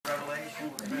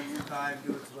time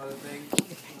doing some other things.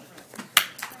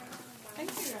 Thank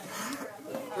you.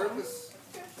 Purpose.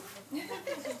 Do you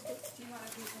want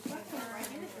a piece of paper right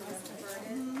here for us to burn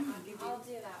it? I'll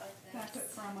do that with this. Can I put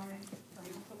from our...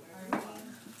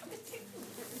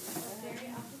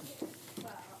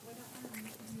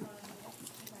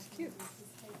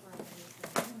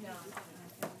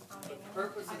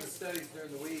 Purpose of the studies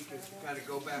during the week is to kind of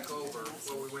go back over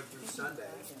what we went through Sunday.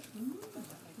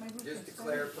 Just to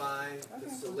clarify, to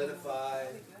solidify,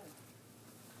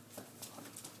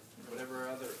 whatever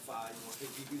other five you want to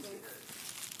use here.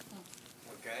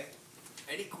 Okay?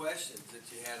 Any questions that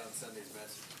you had on Sunday's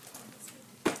message?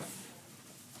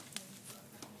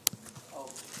 Oh,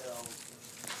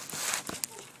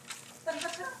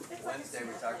 Wednesday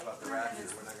we talked about the rapture.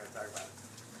 We're not going to talk about it.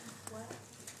 What?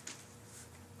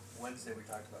 Wednesday we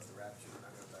talked about the rapture. We're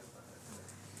not going to talk about that today.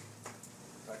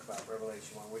 Talk about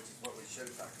Revelation 1, which is what we should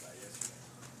have talked about yesterday.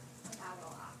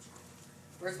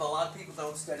 First of all, a lot of people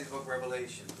don't study the book of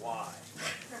Revelation. Why?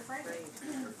 They're afraid.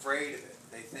 They're afraid of it.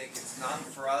 They think it's not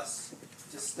for us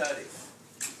to study.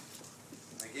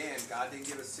 Again, God didn't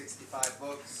give us 65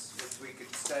 books which we could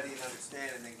study and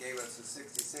understand, and then gave us a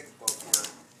 66th book where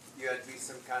you had to be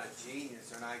some kind of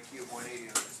genius or an IQ of 180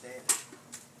 to understand it.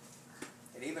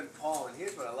 And even Paul, and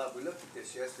here's what I love. We looked at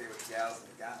this yesterday with the gals and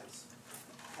the guys.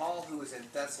 Paul, who was in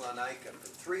Thessalonica for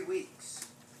 3 weeks,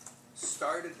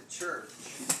 started the church,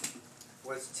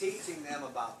 was teaching them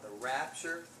about the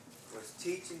rapture, was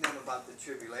teaching them about the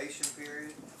tribulation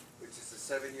period, which is the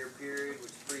 7-year period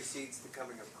which precedes the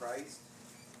coming of Christ.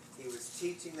 He was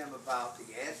teaching them about the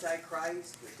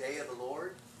Antichrist, the day of the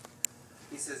Lord.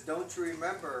 He says, don't you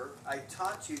remember I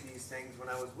taught you these things when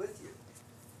I was with you?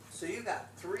 So you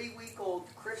got 3-week-old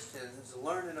Christians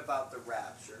learning about the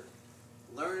rapture,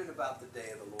 learning about the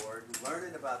day of the Lord,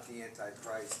 learning about the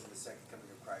Antichrist and the second coming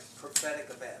of Christ, prophetic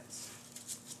events.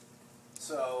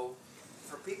 So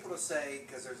for people to say,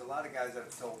 because there's a lot of guys that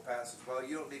have told pastors, well,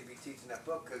 you don't need to be teaching that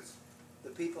book because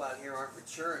the people out here aren't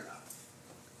mature enough.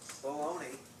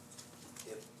 Baloney.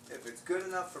 If it's good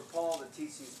enough for Paul to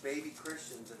teach these baby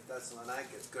Christians in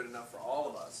Thessalonica, it's good enough for all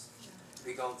of us to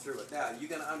be going through it. Now, are you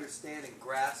going to understand and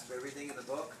grasp everything in the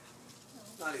book?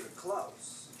 Not even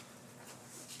close.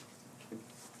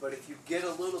 But if you get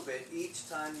a little bit each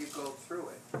time you go through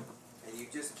it, and you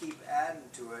just keep adding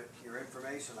to it your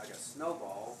information like a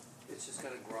snowball, it's just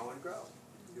going to grow and grow.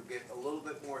 You'll get a little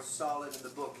bit more solid in the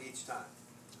book each time.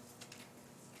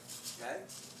 Okay?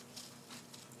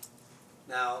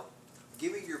 Now,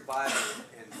 give me your Bible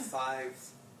in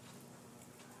 5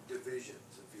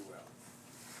 divisions, if you will.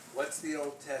 What's the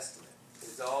Old Testament?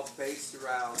 It's all based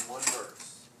around one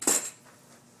verse.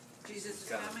 Jesus is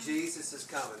coming. Jesus is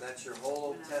coming. That's your whole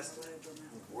Old Testament.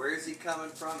 Where is he coming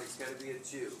from? He's going to be a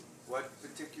Jew. What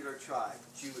particular tribe?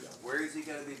 Judah. Where is he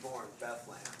going to be born?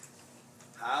 Bethlehem.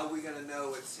 How are we going to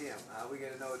know it's him? How are we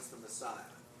going to know it's the Messiah?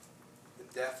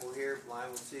 The deaf will hear,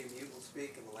 blind will see, mute will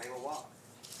speak, and the lame will walk.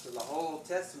 So the whole Old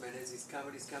Testament is he's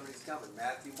coming, he's coming, he's coming.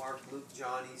 Matthew, Mark, Luke,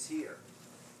 John, he's here.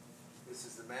 This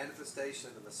is the manifestation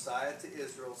of the Messiah to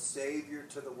Israel, Savior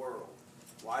to the world.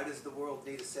 Why does the world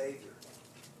need a Savior?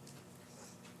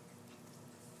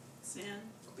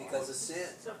 Sin. Because of sin.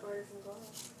 Separated from God.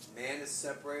 Man is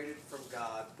separated from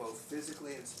God both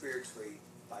physically and spiritually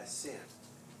by sin.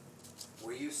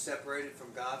 Were you separated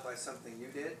from God by something you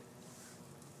did?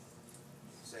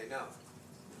 Say no.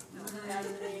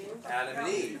 Adam and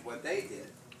Eve, what they did.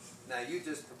 Now you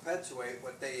just perpetuate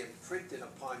what they imprinted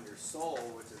upon your soul,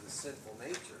 which is a sinful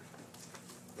nature.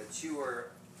 That you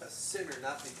are a sinner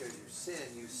not because you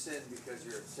sin because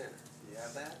you're a sinner. Do you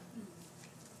have that?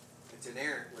 It's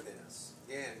inherent within us.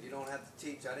 Again, you don't have to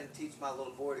teach. I didn't teach my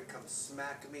little boy to come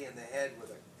smack me in the head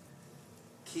with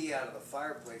a key out of the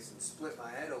fireplace and split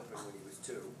my head open when he was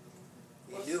 2.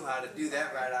 He knew how to do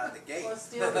that right out of the gate. Or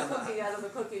steal the cookie out of the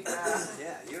cookie jar.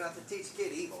 Yeah, you don't have to teach a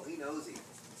kid evil. He knows evil.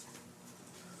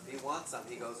 If he wants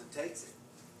something, he goes and takes it.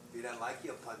 If he doesn't like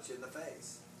you, he'll punch you in the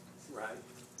face. Right?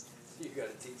 You got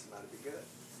to teach him how to be good.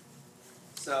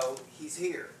 So, he's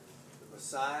here. The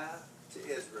Messiah to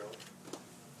Israel,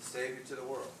 Savior to the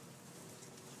world.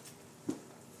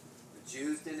 The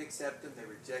Jews didn't accept him. They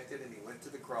rejected him. He went to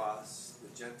the cross.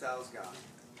 The Gentiles got him.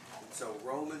 And so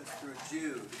Romans through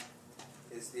Jude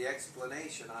is the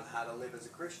explanation on how to live as a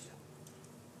Christian.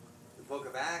 The book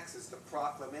of Acts is the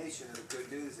proclamation of the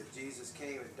good news that Jesus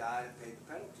came and died and paid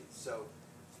the penalty. So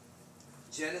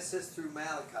Genesis through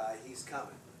Malachi, he's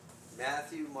coming.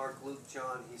 Matthew, Mark, Luke,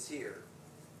 John, he's here.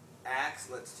 Acts,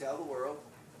 let's tell the world.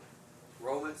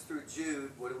 Romans through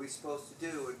Jude, what are we supposed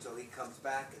to do until he comes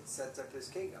back and sets up his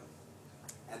kingdom?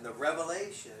 And the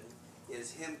revelation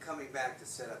is him coming back to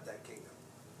set up that kingdom.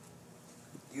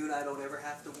 you and I don't ever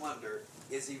have to wonder,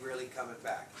 is he really coming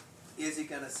back? Is he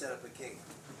going to set up a kingdom?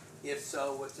 If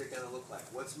so, what's it going to look like?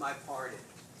 What's my part in it?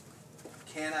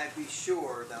 Can I be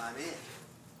sure that I'm in?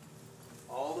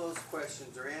 All those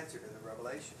questions are answered in the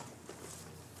Revelation.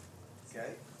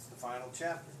 Okay? It's the final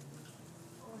chapter.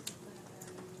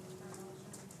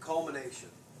 Culmination.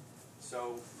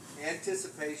 So,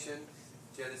 anticipation,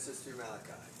 Genesis through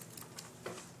Malachi.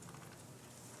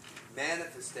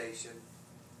 Manifestation,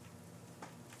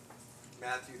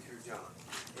 Matthew through John.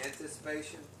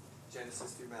 Anticipation,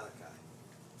 Genesis through Malachi.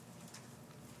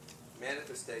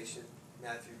 Manifestation,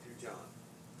 Matthew through John.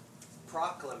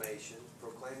 Proclamation,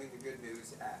 proclaiming the good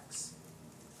news, Acts.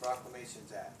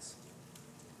 Proclamation's Acts.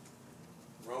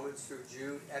 Romans through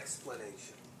Jude,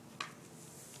 explanation.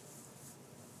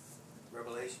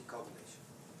 Revelation, culmination.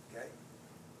 Okay?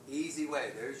 Easy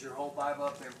way. There's your whole Bible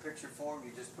up there in picture form.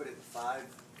 You just put it in 5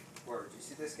 words. You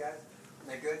see this, guys? Isn't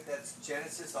that good? That's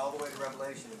Genesis all the way to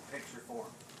Revelation in picture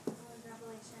form.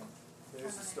 Revelation.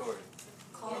 There's the story.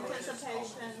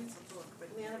 Anticipation,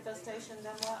 manifestation,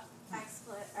 then what?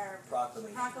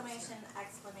 Proclamation. Proclamation,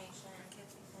 explanation.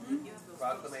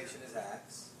 Proclamation is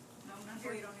Acts. No, not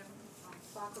here, you don't have.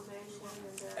 Proclamation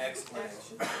and then.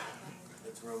 Explanation.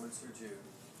 That's Romans through Jude.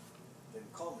 Then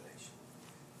culmination.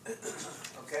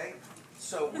 Okay?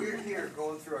 So we're here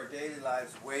going through our daily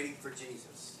lives waiting for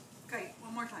Jesus. Okay,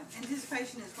 one more time.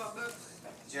 Anticipation is what book?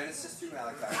 Genesis through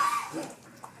Malachi.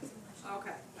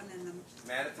 Okay, and then the.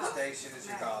 Manifestation is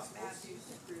your Gospels. Matthew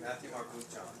through. Matthew, Mark, Luke,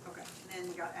 John. Okay, and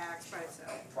then you got Acts by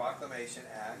itself. Proclamation,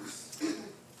 Acts.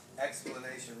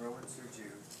 Explanation, Romans through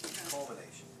Jude.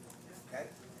 Culmination. Okay?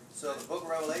 So the book of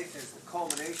Revelation is the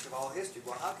culmination of all history.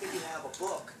 Well, how can you have a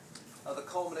book of the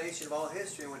culmination of all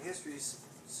history when history is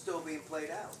still being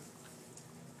played out?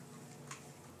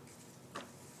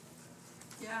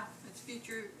 Yeah, it's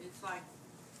future. It's like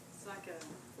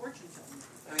a fortune telling.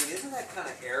 I mean, isn't that kind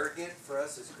of arrogant for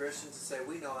us as Christians to say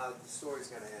we know how the story's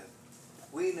going to end?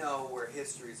 We know where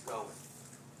history's going.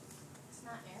 It's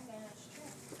not arrogant, it's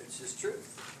true. It's just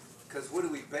truth. Because what do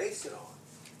we base it on?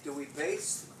 Do we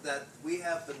base that we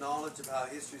have the knowledge of how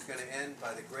history's going to end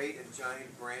by the great and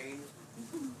giant brain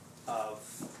of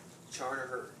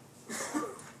Charter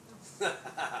Hurd?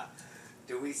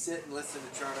 Do we sit and listen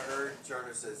to Charter Hurd?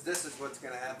 Charter says, this is what's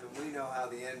going to happen. We know how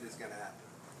the end is going to happen.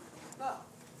 No.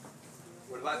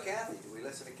 What about Kathy? Do we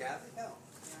listen to Kathy? No.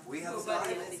 We have a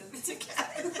Nobody Bible. listens to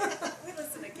Kathy. We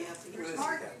listen to Kathy. We listen to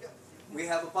Kathy. We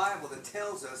have a Bible that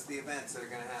tells us the events that are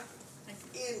going to happen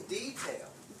in detail.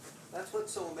 That's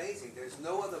what's so amazing. There's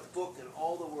no other book in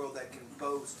all the world that can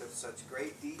boast of such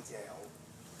great detail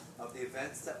of the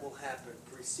events that will happen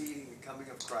preceding the coming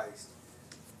of Christ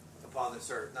upon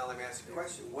this earth. Now let me ask you a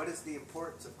question. What is the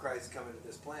importance of Christ coming to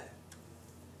this planet?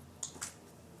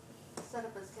 Set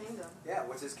up his kingdom. Yeah,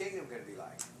 what's his kingdom going to be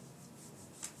like?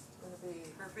 Going to be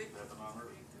Perfect.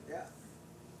 Yeah.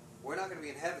 We're not going to be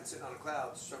in heaven sitting on a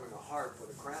cloud strumming a harp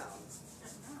with a crown.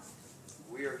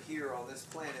 We are here on this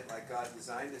planet like God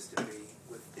designed us to be,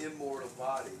 with immortal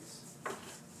bodies,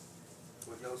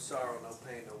 with no sorrow, no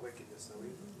pain, no wickedness, no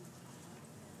evil.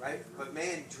 Right? But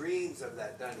man dreams of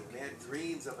that, doesn't he? Man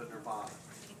dreams of a nirvana.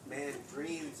 Man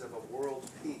dreams of a world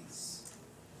peace.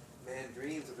 Man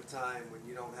dreams of a time when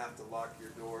you don't have to lock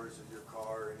your doors of your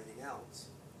car or anything else.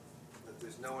 That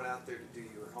there's no one out there to do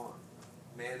you harm.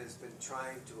 Man has been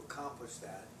trying to accomplish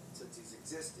that since he's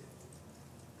existed.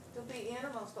 There'll be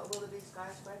animals, but will there be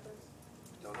skyscrapers?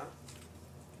 Don't know.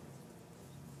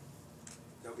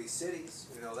 There'll be cities,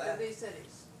 you know that. There'll be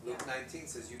cities. Luke Yeah. 19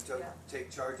 says you Yeah.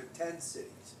 take charge of 10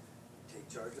 cities. Take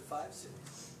charge of 5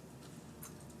 cities.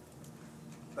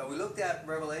 But we looked at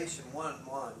Revelation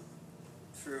 1:1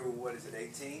 through,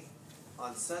 18?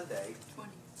 On Sunday,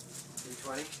 20. through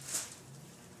 20,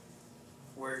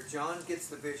 where John gets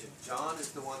the vision. John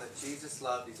is the one that Jesus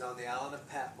loved. He's on the island of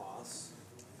Patmos,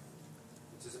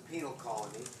 which is a penal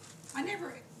colony. I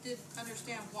never did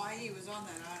understand why he was on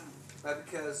that island.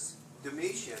 Because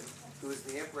Domitian, who was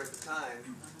the emperor at the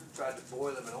time, tried to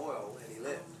boil him in oil and he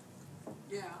lived.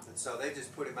 Yeah. And so they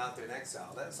just put him out there in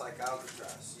exile. That's like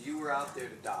Alcatraz. You were out there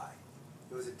to die.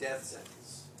 It was a death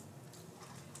sentence.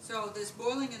 So this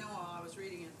boiling in oil, I was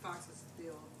reading in Fox's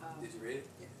deal. Did you read it?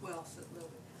 Well, a little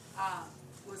bit.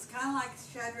 Was kind of like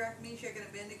Shadrach, Meshach, and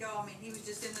Abednego. I mean, he was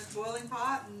just in this boiling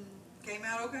pot and came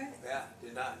out okay. Yeah,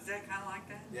 did not. Is that kind of like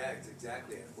that? Yeah, it's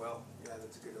exactly it. Well, yeah,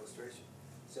 that's a good illustration.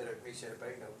 Shadrach, Meshach, and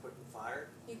Abednego put in fire.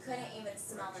 You couldn't even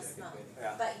smell the smoke.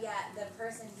 Yeah. But yet the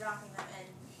person dropping them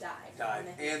in died. Died.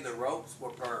 And And the ropes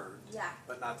were burned, yeah.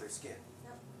 but not their skin.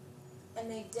 And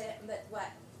they didn't, but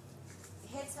what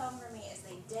hits home for me is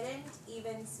they didn't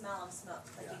even smell of smoke.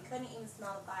 Like Yeah. you couldn't even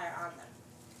smell the fire on them.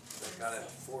 They got a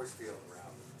force field around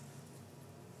him.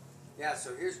 Yeah,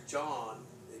 so here's John.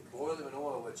 They boiled him in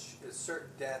oil, which is certain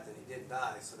death, and he didn't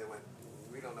die. So they went,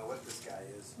 we don't know what this guy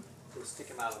is. We'll stick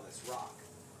him out on this rock.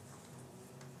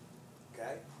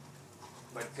 Okay?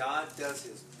 But God does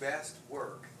his best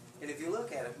work. And if you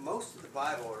look at it, most of the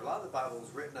Bible, or a lot of the Bible,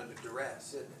 was written under duress,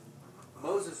 isn't it?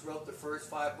 Moses wrote the first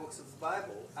 5 books of the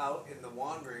Bible out in the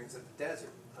wanderings of the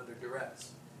desert under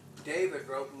duress. David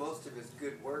wrote most of his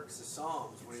good works, the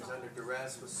Psalms, when he was under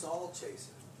duress with Saul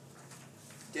chasing him.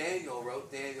 Daniel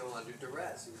wrote Daniel under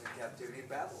duress. He was in captivity in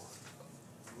Babylon.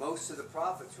 Most of the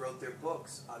prophets wrote their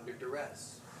books under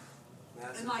duress.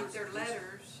 And like their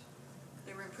letters,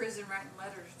 they were in prison writing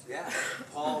letters. Yeah,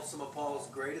 some of Paul's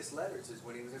greatest letters is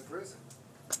when he was in prison.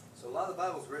 So a lot of the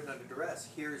Bible's written under duress.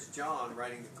 Here's John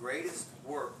writing the greatest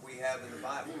work we have in the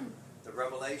Bible, the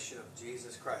revelation of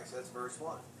Jesus Christ. That's verse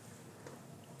 1.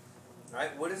 All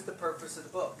right, what is the purpose of the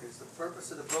book? Is the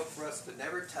purpose of the book for us to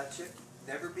never touch it,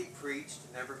 never be preached,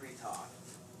 never be taught?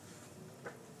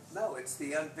 No, it's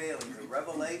the unveiling, the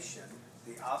revelation,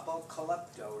 the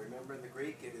apocalypto. Remember in the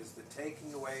Greek, it is the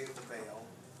taking away of the veil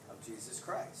of Jesus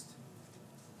Christ.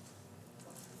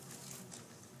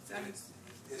 And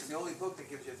it's the only book that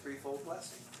gives you a threefold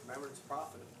blessing. Remember, it's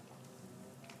profitable.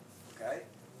 Okay?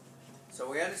 So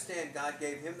we understand God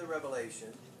gave him the revelation.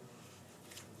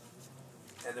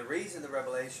 And the reason the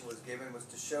revelation was given was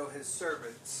to show his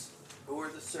servants, who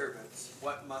are the servants,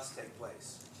 what must take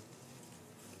place.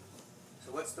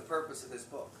 So what's the purpose of this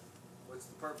book? What's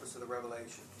the purpose of the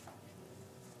revelation?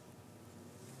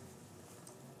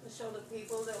 To show the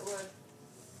people that would,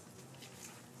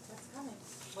 what's coming?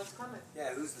 What's coming?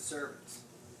 Yeah, who's the servants?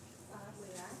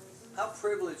 We are. How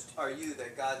privileged are you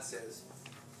that God says,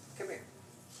 come here,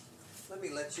 let me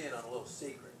let you in on a little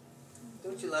secret.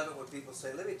 Don't you love it when people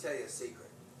say, let me tell you a secret.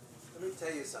 Let me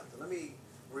tell you something. Let me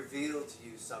reveal to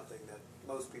you something that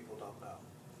most people don't know.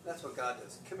 That's what God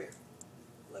does. Come here.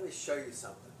 Let me show you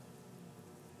something.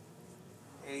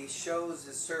 And he shows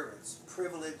his servants,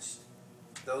 privileged,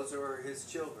 those who are his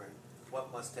children,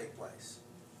 what must take place.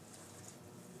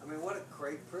 I mean, what a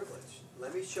great privilege.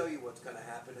 Let me show you what's going to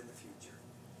happen in the future.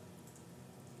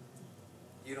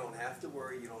 You don't have to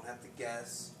worry. You don't have to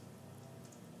guess.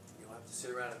 You don't have to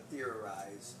sit around and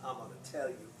theorize. I'm going to tell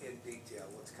you in detail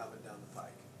what's coming down the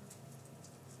pike.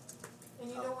 And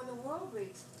you know, when the world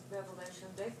reads Revelation,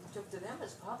 they took to them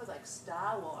as probably like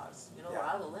Star Wars, you know, Yeah. or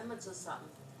Outer Limits or something.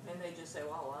 And they just say,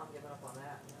 well, I'm giving up on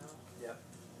that, you know. Yep.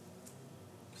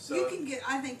 So You can get,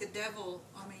 I think the devil,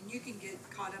 I mean, you can get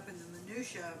caught up in the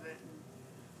minutia of it. And,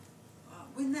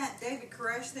 when that David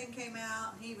Koresh thing came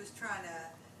out, and he was trying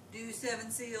to do 7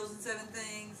 seals and 7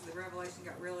 things, the revelation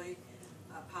got really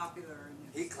popular. And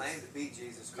he claimed to be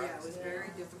Jesus Christ. Yeah, it was very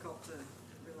difficult to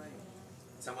relate.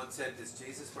 Someone said, does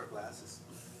Jesus wear glasses?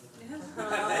 Yeah.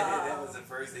 That was the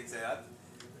first thing said.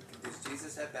 Does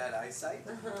Jesus have bad eyesight?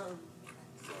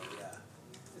 So, yeah.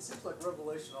 It seems like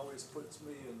Revelation always puts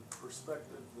me in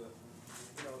perspective that,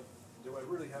 you know, do I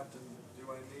really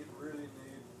really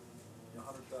need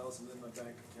 100,000 in my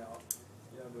bank account?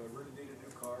 You know, do I really need a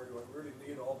new car? Do I really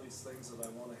need all these things that I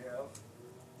want to have?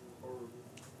 Or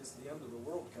is the end of the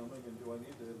world coming and do I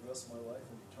need to invest my life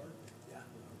in eternity? Yeah.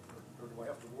 Or do I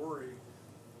have to worry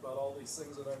about all these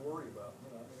things that I worry about?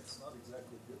 You know, I mean, it's not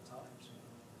exactly good times.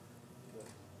 You know?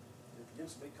 But it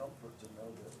gives me comfort to know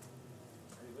that,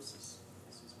 hey, this is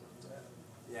where it's at.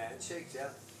 Yeah, it shakes you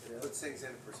up. It Yeah. puts things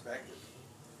into perspective.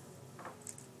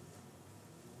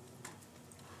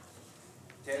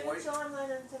 Ted, what Didn't John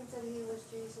Lennon think that he was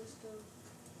Jesus too?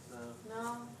 No.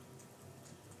 No?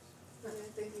 He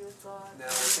didn't think he was God? No, I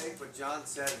think what John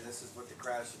said, and this is what the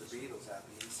crash of the Beatles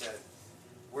happened, he said,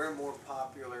 we're more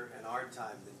popular in our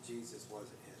time than Jesus was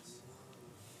in his.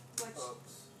 Which,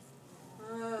 Oops.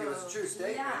 Oh. It was a true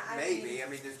statement, Yeah, I maybe. I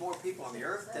mean, there's more people on the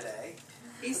earth today.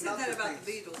 He said that about the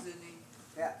things- Beatles, didn't he?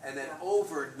 Yeah, and then Yeah.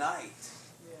 overnight,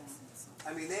 Yeah.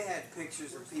 I mean, they had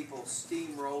pictures of people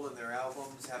steamrolling their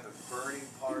albums, having burning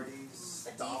parties,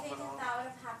 but do you think stomping if on that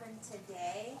would have happened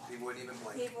today, them. He wouldn't even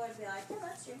blink. people would be like, yeah,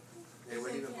 that's true. They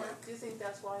wouldn't even Yeah. blink. Do you think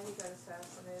that's why he got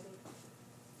assassinated?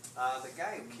 The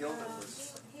guy who killed him No,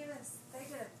 was, he was, they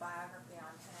did a biography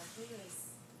on him. He was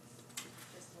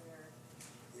just weird.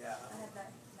 yeah, I had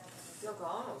that. Yoko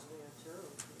Ono's weird too.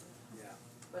 yeah.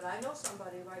 But I know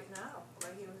somebody right now,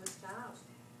 right here in this town,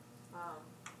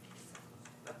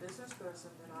 a business person,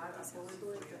 and I fully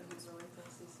believe that he really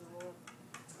thinks he's the Lord.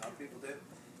 A lot of people do.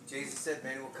 Jesus said,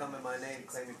 many will come in my name,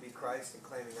 claiming to be Christ, and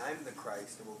claiming I'm the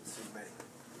Christ, and will deceive many.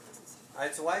 All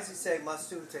right, so why does he say must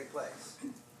soon take place?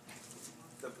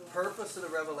 The purpose of the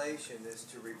revelation is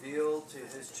to reveal to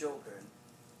his children,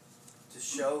 to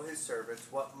show his servants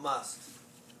what must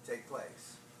take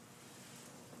place.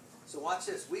 So watch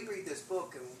this. We read this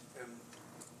book, and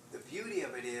the beauty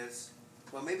of it is,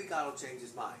 well, maybe God will change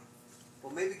his mind.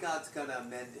 Well, maybe God's going to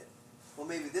amend it. Well,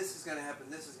 maybe this is going to happen,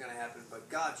 this is going to happen, but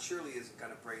God surely isn't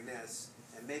going to bring this,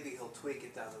 and maybe he'll tweak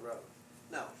it down the road.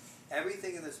 No.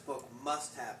 Everything in this book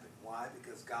must happen. Why?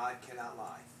 Because God cannot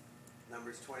lie.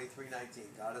 Numbers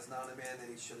 23:19. God is not a man that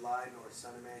he should lie, nor a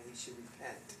son of man he should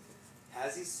repent.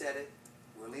 Has he said it?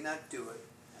 Will he not do it?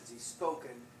 Has he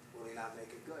spoken? Will he not make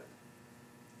it good?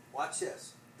 Watch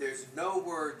this. There's no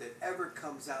word that ever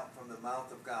comes out from the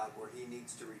mouth of God where he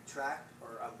needs to retract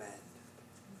or amend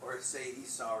or say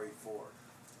he's sorry for.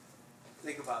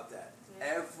 Think about that.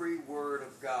 Yeah. Every word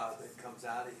of God that comes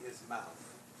out of his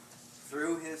mouth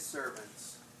through his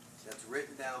servants that's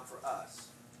written down for us,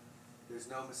 there's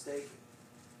no mistaking.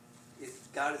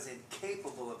 God is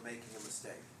incapable of making a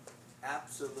mistake.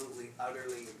 Absolutely,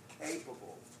 utterly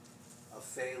incapable of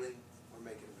failing or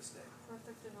making a mistake.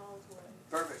 Perfect in all his ways.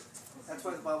 Perfect. That's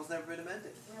why the Bible's never been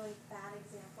amended. Really bad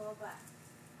example, but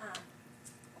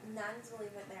nuns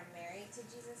believe that they're married to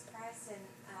Jesus Christ, and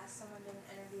someone did an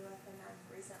interview with a nun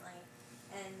recently,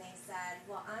 and they said,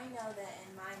 well, I know that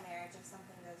in my marriage, if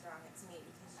something goes wrong, it's me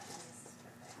because Jesus is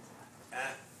perfect.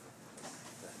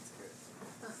 That's good.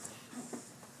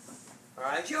 All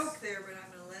right. Joke there, but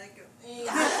I'm going to let it go.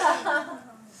 Yeah.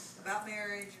 About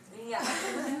marriage. Yeah.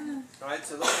 All right,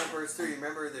 so look at verse 3.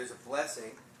 Remember, there's a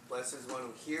blessing. Blessed is one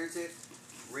who hears it,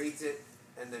 reads it,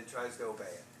 and then tries to obey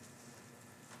it.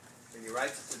 When he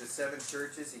writes it to the 7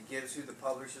 churches, he gives who the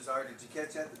publishers are. Did you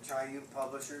catch that? The triune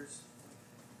publishers.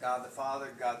 God the Father,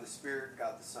 God the Spirit,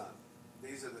 God the Son.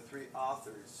 These are the 3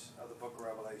 authors of the book of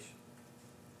Revelation.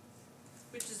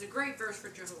 Which is a great verse for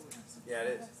Jehovah. Yeah,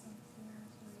 it is.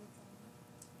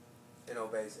 And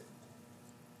obeys it.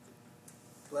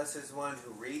 Blessed is one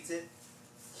who reads it,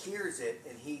 hears it,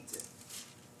 and heeds it.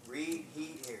 Read,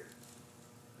 heed, hear.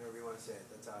 Whatever you want to say it,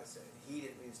 that's how I say it. Heed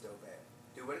it means to obey it.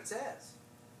 Do what it says.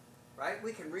 Right?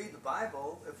 We can read the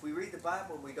Bible. If we read the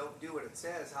Bible and we don't do what it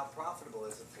says, how profitable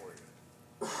is it for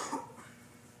you?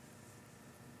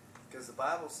 Because the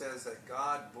Bible says that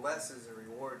God blesses and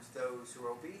rewards those who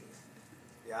are obedient.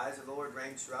 The eyes of the Lord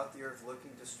range throughout the earth,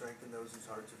 looking to strengthen those whose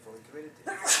hearts are fully committed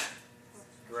to him.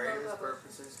 Greater his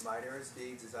purposes, mightier his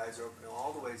deeds, his eyes are open to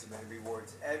all the ways of men,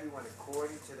 rewards everyone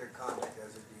according to their conduct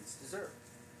as their deeds deserve.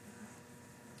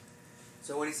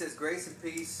 So when he says grace and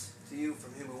peace to you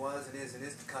from him who was and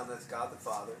is to come, that's God the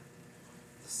Father.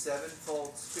 The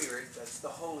sevenfold Spirit, that's the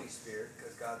Holy Spirit,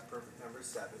 because God's perfect number is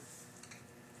 7.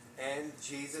 And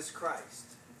Jesus Christ.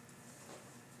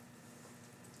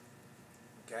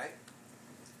 Okay?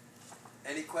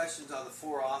 Any questions on the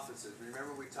 4 offices?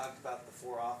 Remember we talked about the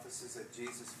 4 offices that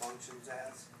Jesus functions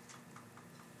as?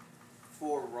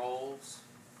 4 roles.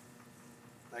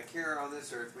 Like here on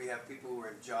this earth, we have people who are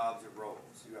in jobs or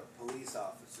roles. You have police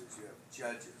officers, you have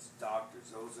judges,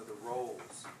 doctors. Those are the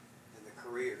roles and the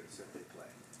careers that they play.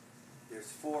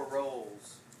 There's 4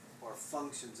 roles or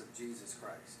functions of Jesus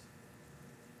Christ.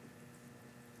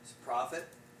 He's a prophet,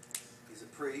 he's a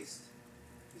priest,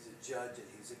 he's a judge, and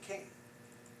he's a king.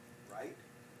 Right?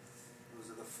 Those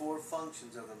are the 4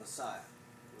 functions of the Messiah.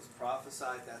 It was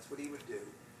prophesied that's what he would do.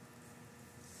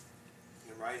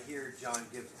 And right here, John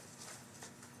gives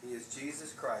it. He is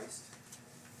Jesus Christ,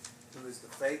 who is the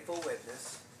faithful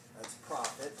witness, that's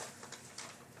prophet.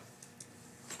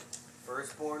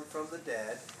 Firstborn from the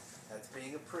dead, that's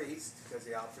being a priest, because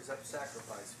he offers up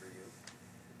sacrifice for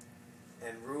you.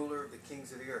 And ruler of the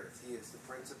kings of the earth. He is the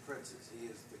Prince of princes. He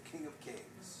is the King of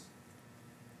kings.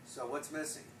 So what's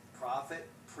missing? Prophet,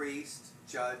 priest,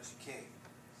 judge, king.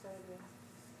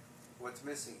 What's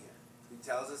missing here? He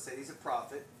tells us that he's a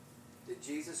prophet. Did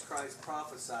Jesus Christ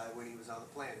prophesy when he was on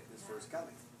the planet, his first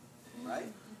coming?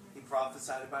 Right? He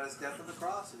prophesied about his death on the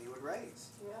cross and he would raise.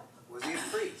 Yeah. Was he a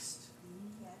priest?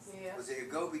 Yes. Yeah. Was he a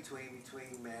go-between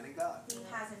between man and God? He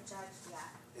hasn't judged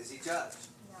yet. Is he judged?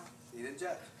 No. He didn't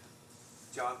judge.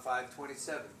 John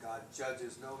 5:27. God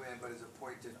judges no man but has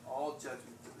appointed all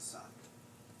judgment to the Son.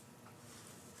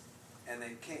 And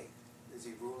then king. Is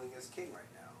he ruling as king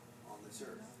right now on this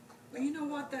earth? Well, you know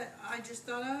what that I just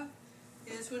thought of?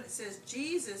 Is when it says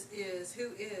Jesus is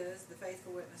who is the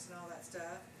faithful witness and all that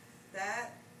stuff,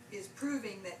 that is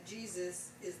proving that Jesus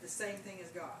is the same thing as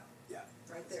God. Yeah.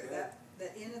 Right That's there. good.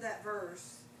 That end of that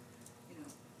verse, you know.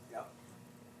 Yep.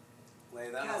 Lay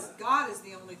that on Because it. God is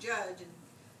the only judge, and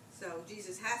so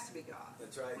Jesus has to be God.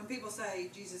 That's right. When people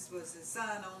say Jesus was his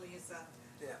son, only his son,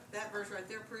 Yeah. that verse right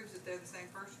there proves that they're the same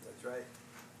person. That's right.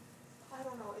 I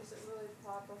don't know, is it really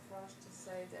proper for us to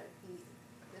say that he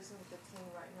isn't the king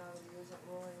right now, that he isn't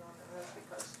ruling on the earth?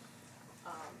 Because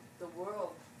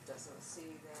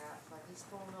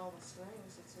pulling all the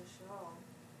strings, it's his show.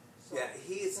 So, Yeah,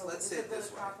 he is, so let's is say it it this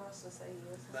really way. proper us to say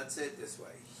he is? Let's say it this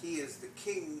way. He is the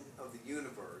king of the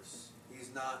universe.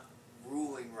 He's not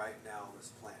ruling right now on this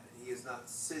planet. He is not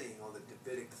sitting on the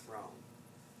Davidic throne,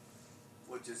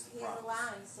 which is the He's promise.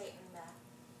 allowing Satan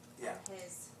to Yeah. and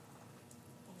his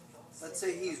angels. Let's to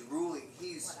say do he's ruling,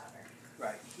 he's, whatever.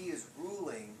 right, he is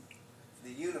ruling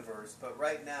the universe, but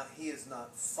right now he is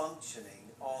not functioning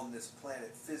on this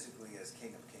planet physically as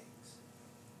King of Kings.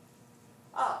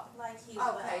 Oh, Like he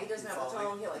okay, he will. doesn't have a Following?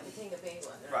 throne here like the King of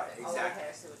England. or Right, anything. exactly. Oh, okay,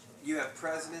 I see what you mean. You have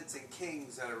presidents and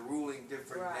kings that are ruling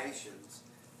different Right. nations,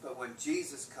 but when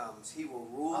Jesus comes, he will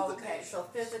rule the Okay, nation. so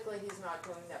physically he's not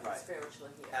doing that, but Right.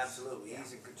 spiritually he is. Absolutely, Yeah.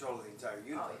 he's in control of the entire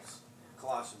universe.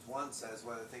 Colossians 1 says,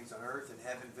 whether things on earth and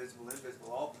heaven, visible,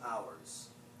 invisible, all powers,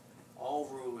 all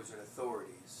rulers and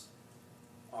authorities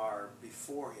are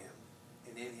before him,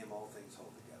 and in him all things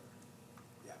hold together.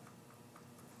 Yeah.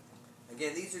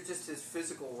 Again, these are just his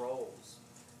physical roles.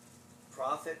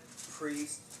 Prophet,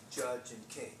 priest, judge, and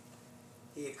king.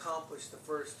 He accomplished the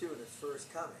first two in his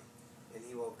first coming, and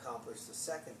he will accomplish the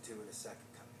second two in his second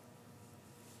coming.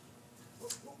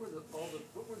 What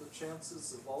were the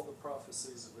chances of all the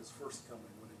prophecies of his first coming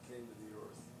when he came to the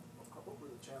earth? What were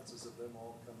the chances of them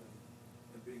all coming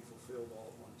and being fulfilled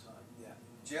all at one time? Yeah,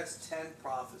 just 10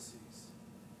 prophecies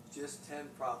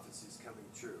coming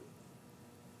true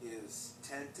is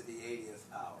 10 to the 80th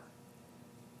power.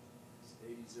 It's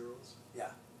 80 zeros.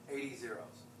 Yeah, 80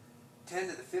 zeros. 10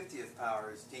 to the 50th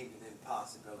power is deemed an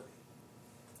impossibility.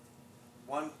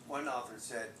 One author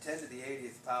said 10 to the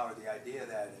 80th power, the idea of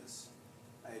that is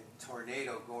a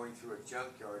tornado going through a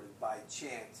junkyard and by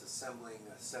chance assembling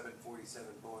a 747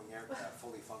 Boeing aircraft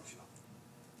fully functional.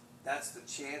 That's the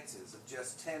chances of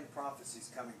just 10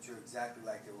 prophecies coming true exactly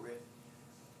like they were written.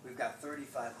 We've got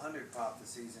 3,500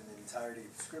 prophecies in the entirety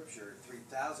of Scripture.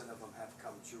 3,000 of them have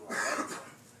come true already,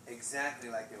 exactly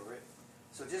like they were written.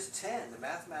 So just 10, the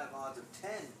mathematical odds of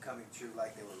 10 coming true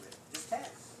like they were written. Just 10.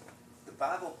 The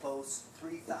Bible boasts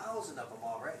 3,000 of them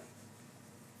already.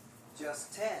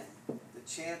 Just 10. The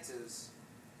chances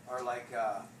are like,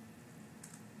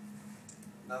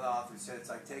 another author said, it's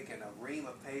like taking a ream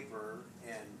of paper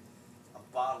and a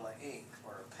bottle of ink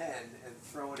or a pen and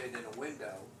throwing it in a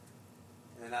window,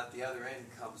 and at the other end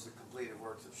comes the completed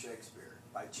works of Shakespeare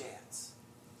by chance.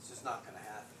 It's just not going to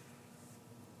happen.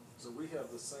 So we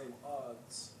have the same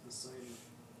odds, the same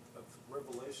of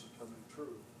revelation coming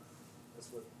true.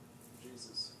 That's what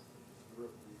Jesus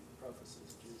wrote, the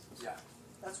prophecies of Jesus. Yeah.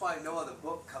 That's why no other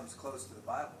book comes close to the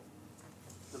Bible.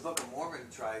 The Book of Mormon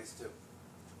tries to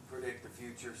predict the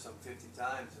future some 50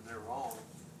 times, and they're wrong.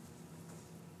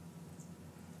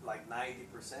 Like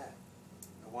 90%.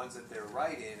 The ones that they're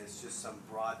right in is just some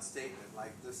broad statement,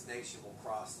 like this nation will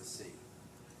cross the sea.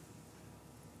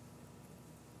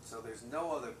 So there's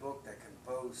no other book that can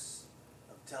boast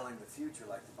of telling the future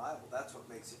like the Bible. That's what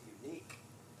makes it unique.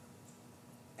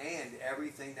 And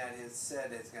everything that is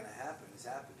said is going to happen has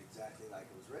happened exactly like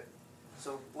it was written.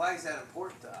 So why is that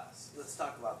important to us? Let's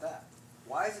talk about that.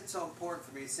 Why is it so important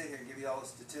for me to sit here and give you all the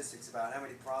statistics about how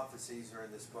many prophecies are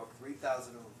in this book?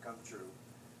 3,000 of them come true.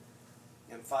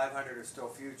 And 500 are still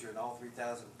future, and all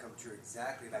 3,000 have come true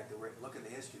exactly like they were written. Look in the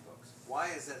history books. Why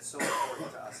is that so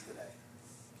important to us today?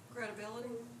 Credibility.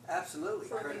 Absolutely.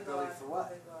 Proving Credibility God, for what?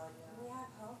 proving God, yeah. We have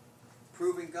hope.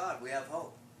 Proving God. We have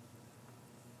hope.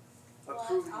 But Well,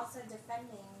 proving... it's also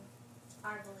defending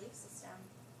our belief system.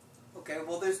 Okay,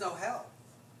 well, there's no hell.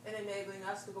 And enabling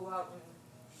us to go out and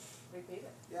repeat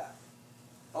it. Yeah.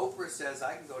 Oprah says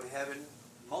I can go to heaven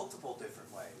multiple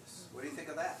different ways. What do you think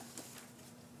of that?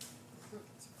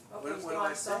 Well, What it's do I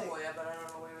gone say? somewhere, but I don't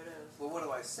know where it is. Well, what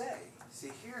do I say?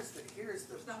 See, here's the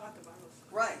It's not what the Bible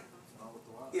says. right. Not with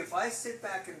the Bible. If I sit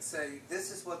back and say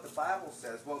this is what the Bible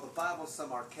says, well, the Bible's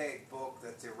some archaic book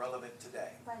that's irrelevant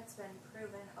today. But it's been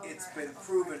proven over It's and been over.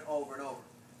 proven over and over.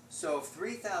 So if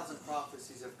 3,000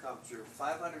 prophecies have come true,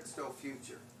 500 still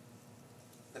future,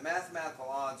 the mathematical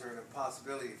odds are an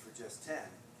impossibility for just 10,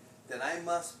 then I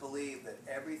must believe that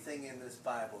everything in this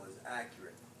Bible is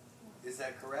accurate. Is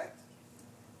that correct?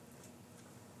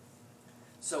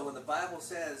 So when the Bible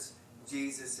says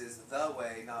Jesus is the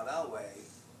way, not a way,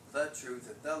 the truth,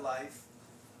 and the life,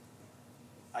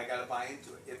 I got to buy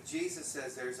into it. If Jesus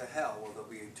says there's a hell, well, there'll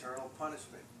be eternal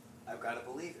punishment, I've got to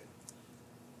believe it.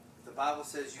 If the Bible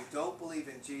says you don't believe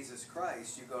in Jesus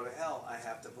Christ, you go to hell, I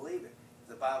have to believe it. If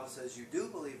the Bible says you do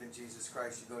believe in Jesus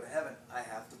Christ, you go to heaven, I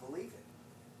have to believe it.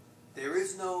 There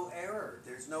is no error.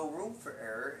 There's no room for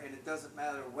error, and it doesn't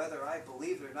matter whether I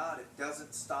believe it or not. It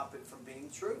doesn't stop it from being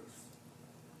truth.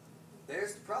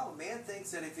 There's the problem. Man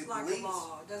thinks that if he It's like believes, a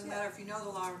law. It doesn't Yeah. matter if you know the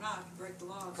law or not. If you break the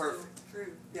law, it's Perfect. still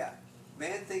true. yeah,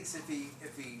 man thinks if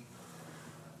he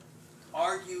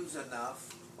argues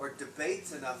enough or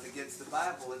debates enough against the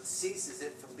Bible, it ceases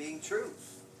it from being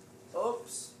truth.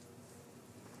 Oops.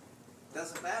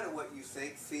 Doesn't matter what you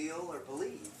think, feel, or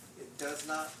believe. It does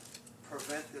not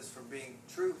prevent this from being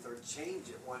truth or change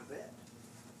it one bit.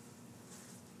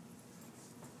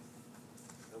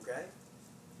 Okay?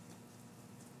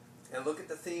 And look at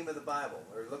the theme of the Bible,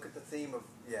 or look at the theme of,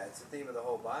 it's the theme of the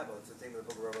whole Bible. It's the theme of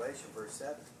the book of Revelation, verse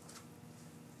 7.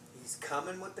 He's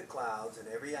coming with the clouds, and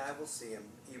every eye will see him,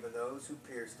 even those who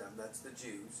pierced him, that's the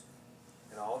Jews,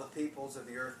 and all the peoples of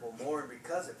the earth will mourn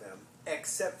because of him,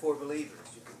 except for believers.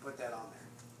 You can put that on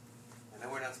there. I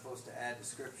know we're not supposed to add to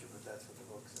Scripture, but that's what the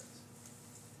book says.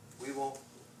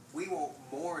 We won't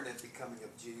mourn at the coming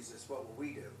of Jesus. What will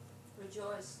we do?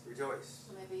 Rejoice. Rejoice.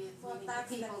 So maybe it's Well, meaning that's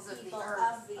the the peoples of the people earth.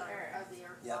 of the earth. Of the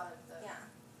earth, Yep. not of the. Yeah.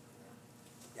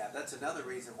 Yeah, that's another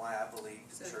reason why I believe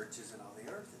the So- church isn't on the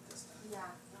earth at this time. Yeah.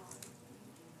 No.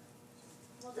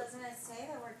 Well, doesn't it say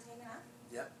that we're taken up?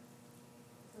 Yep.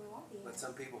 We won't be. But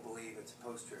some people believe it's a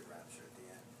post-trib rapture at the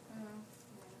end. Mm-hmm.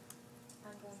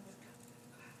 I'm going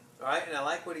with All right, and I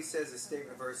like what he says in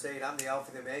statement verse 8. I'm the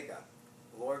Alpha and the Omega,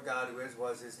 the Lord God who is,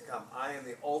 was, is to come. I am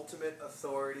the ultimate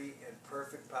authority and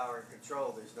perfect power and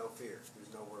control. There's no fear.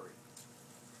 There's no worry.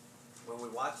 When we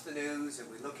watch the news and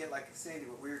we look at, like Sandy,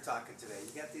 what we were talking today,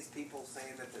 you got these people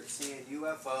saying that they're seeing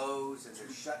UFOs and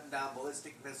they're shutting down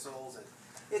ballistic missiles, and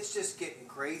it's just getting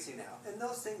crazy now. And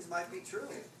those things might be true.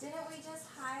 Didn't we just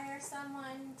hire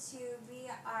someone to be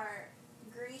our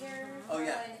greeter? Oh, for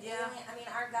yeah. when Yeah. Alien, I mean,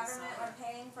 our government, we're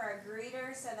paying for a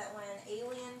greeter so that when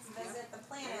aliens visit the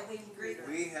planet, we can greet them.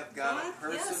 We have got a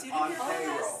What? Yes, person you on didn't hear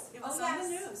payroll this. It was Oh, on the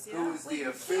yes. news, yeah. who is We the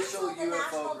official canceled the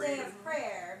National UFO Day greeter. of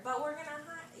Prayer, but we're gonna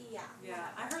Yeah,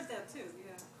 I heard that too,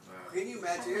 yeah. Can you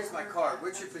imagine? Here's my card.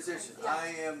 What's your position? Yeah. I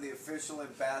am the official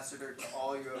ambassador to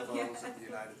all UFOs of the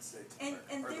United States. of And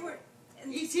America. they Or were,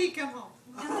 and E.T., come home.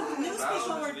 the news people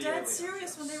Thousands were of the dead aliens.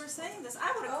 serious when they were saying this.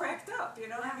 I would have Oh. cracked up, you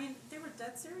know, Yeah. I mean, they were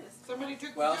dead serious. Somebody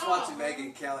took Well, I the was job. watching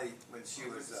Megyn Kelly when she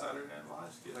was Saturday Night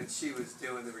Live skit. when she was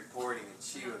doing the reporting, and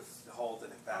she was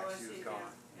holding it back. Oh, I She was see, going,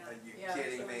 yeah. "Are you Yeah,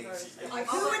 kidding she me?" was very Like,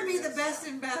 who would be the best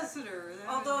ambassador? That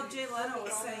Although would be- Jay Leno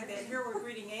was saying that here we're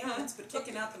greeting aliens but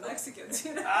kicking out the Mexicans,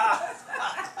 you know?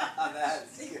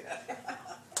 That's good.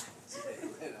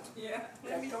 Yeah.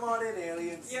 Yeah, come on in,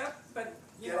 aliens. Yep, but,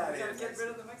 you Get know, out we of gotta here, get rid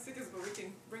of the Mexicans, but we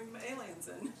can bring the aliens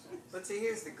in. But see,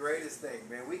 here's the greatest thing,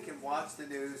 man. We can watch the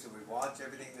news and we watch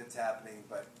everything that's happening,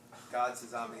 but God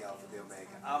says, I'm the Alpha and the Omega.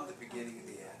 I'm the beginning and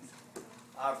the end.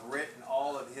 I've written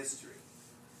all of history,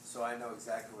 so I know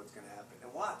exactly what's going to happen.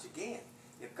 And watch, again,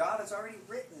 if God has already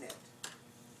written it,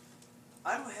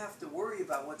 I don't have to worry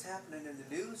about what's happening in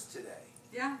the news today.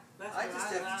 Yeah, that's I what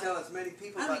just have to tell as many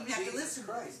people I don't about even have to Jesus listen to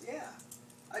Christ. Yeah.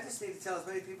 I just need to tell as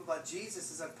many people about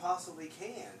Jesus as I possibly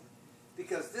can,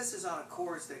 because this is on a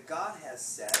course that God has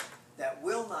set that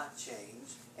will not change,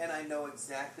 and I know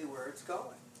exactly where it's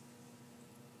going.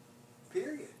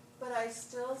 Period. But I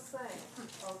still think,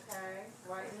 okay,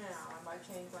 right now, I might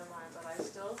change my mind, but I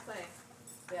still think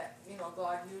that, you know,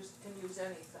 God can use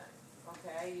anything,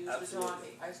 okay? Use the Absolutely.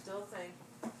 donkey. I still think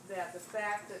that the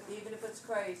fact that even if it's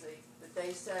crazy, that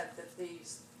they said that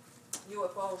these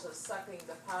UFOs are sucking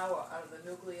the power out of the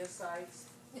nuclear sites,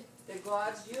 that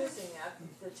God's using it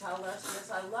to tell us,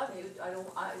 yes, I love you,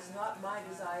 it's not my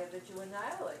desire that you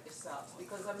annihilate yourselves.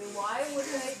 Because, I mean, why would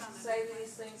they say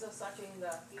these things are sucking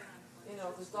the, you know,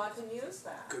 because God can use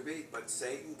that. Could be, but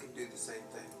Satan can do the same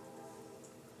thing.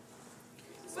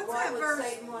 So What's why that would verse?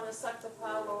 Satan want to suck the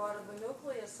power out of the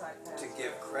nuclear site? To Pastor?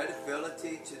 give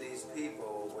credibility to these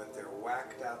people with their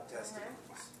whacked out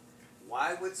testimonies.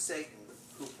 Why would Satan,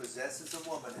 who possesses a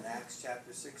woman in Acts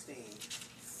chapter 16,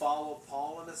 follow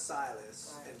Paul and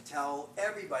Silas Right. and tell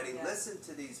everybody, Yeah. listen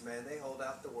to these men, they hold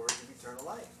out the words of eternal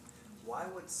life? Why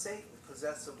would Satan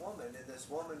possess a woman, and this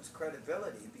woman's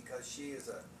credibility, because she is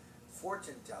a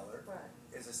fortune teller, Right.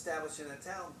 is established in a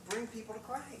town, bring people to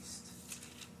Christ?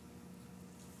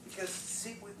 Because,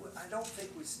 see, I don't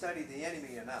think we study the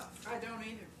enemy enough. I don't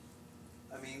either.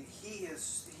 I mean, he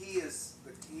is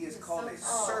called a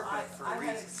Oh, serpent for a I've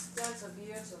had reason. extensive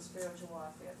years of spiritual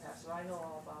warfare, Pastor. I know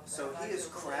all about that. So I he is do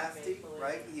believe me, crafty, believe me.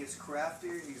 right? He is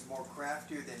craftier. He's more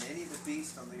craftier than any of the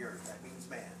beasts on the earth. That means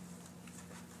man.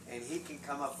 And he can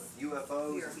come up with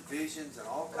UFOs and visions and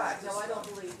all Right, kinds no, of I don't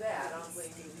stuff. believe that. I don't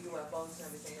believe the UFOs and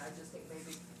everything. I just think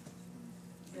maybe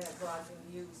that God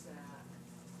can use that.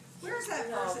 Where's that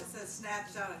You verse know, that says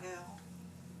snatched out of hell?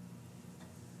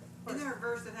 Isn't there a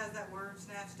verse that has that word,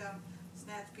 snatched out,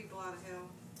 snatch people out of hell?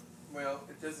 Well,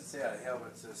 it doesn't say out of hell,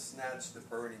 but it says snatch the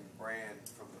burning brand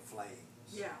from the flames.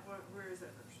 Yeah, where is that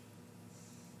verse?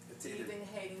 It's either, Even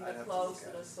hating I'd the have to clothes look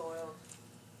at that it. are soiled.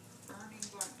 Burning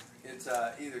black. It's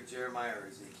either Jeremiah or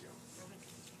Ezekiel.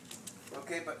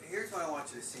 Okay, but here's what I want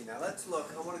you to see. Now let's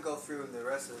look. I want to go through in the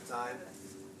rest of the time.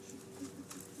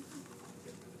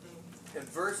 In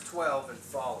verse 12 and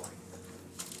following,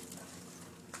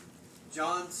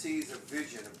 John sees a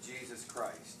vision of Jesus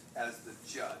Christ as the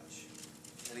judge.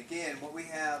 And again, what we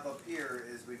have up here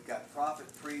is we've got prophet,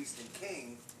 priest, and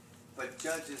king, but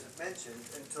judge isn't mentioned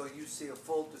until you see a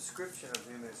full description of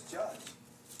him as judge.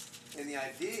 And the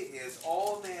idea is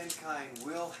all mankind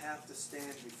will have to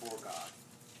stand before God.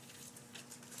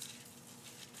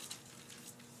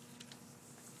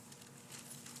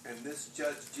 And this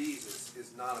judge Jesus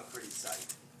is not a pretty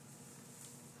sight.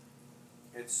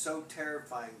 It's so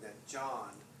terrifying that John,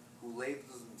 who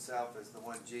labels himself as the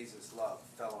one Jesus loved,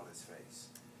 fell on his face.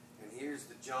 And here's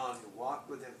the John who walked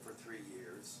with him for 3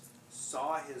 years,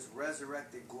 saw his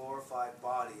resurrected, glorified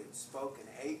body, and spoke and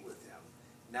ate with him,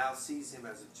 now sees him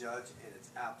as a judge, and it's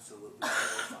absolutely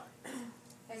terrifying.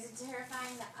 Is it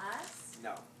terrifying to us?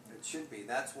 No, it should be.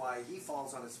 That's why he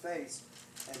falls on his face,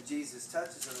 and Jesus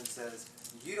touches him and says,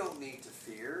 you don't need to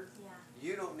fear. Yeah.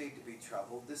 You don't need to be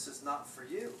troubled. This is not for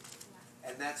you.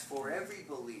 And that's for every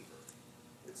believer.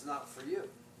 It's not for you.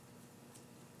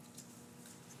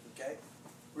 Okay?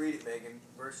 Read it, Megan.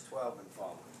 Verse 12 and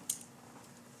following.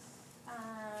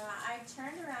 I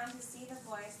turned around to see the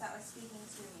voice that was speaking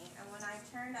to me, and when I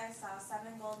turned I saw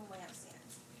 7 golden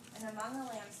lampstands. And among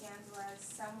the lampstands was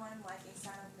someone like a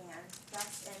son of man,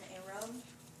 dressed in a robe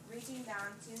reaching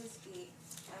down to his feet,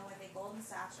 and with a golden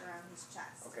sash around his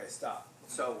chest. Okay, stop.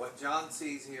 So what John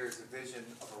sees here is a vision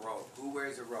of a robe. Who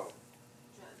wears a robe?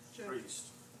 Priest.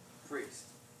 Priest.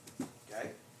 Okay?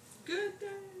 Good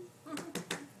day.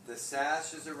 The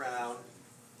sash is around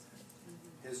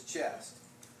his chest.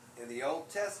 In the Old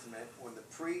Testament, when the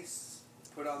priests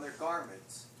put on their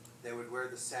garments, they would wear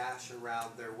the sash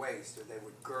around their waist, or they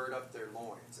would gird up their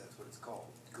loins. That's what it's called,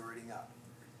 girding up.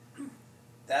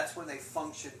 That's when they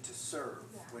functioned to serve.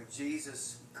 Yeah. When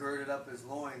Jesus girded up his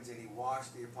loins and he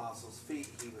washed the apostles' feet,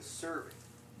 he was serving,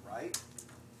 right?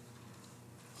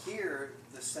 Here,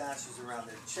 the sash is around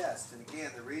their chest. And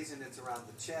again, the reason it's around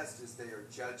the chest is they are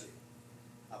judging.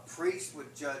 A priest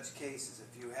would judge cases.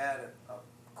 If you had a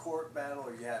court battle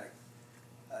or you had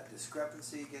a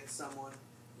discrepancy against someone,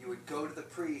 you would go to the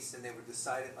priest and they would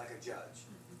decide it like a judge.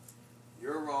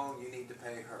 You're wrong, you need to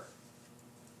pay her.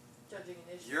 Judging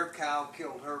an issue. Your cow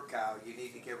killed her cow, you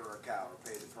need to give her a cow or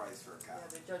pay the price for a cow. Yeah,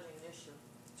 they're judging an issue.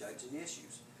 Judging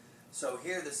issues. So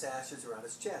here the sash is around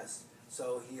his chest.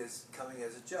 So he is coming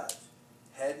as a judge.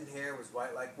 Head and hair was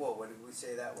white like wool. What did we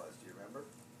say that was? Do you remember?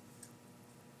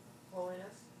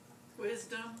 Holiness.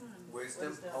 Wisdom. And Wisdom,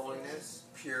 Wisdom, holiness,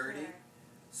 purity. Sure.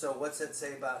 So what's that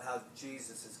say about how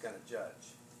Jesus is going to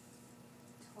judge?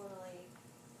 Totally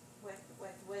with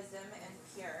wisdom and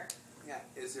pure. Yeah.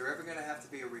 Is there ever going to have to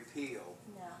be a repeal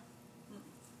No.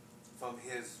 from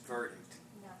his verdict?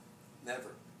 No. Never.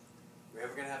 We're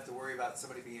ever going to have to worry about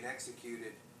somebody being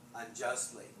executed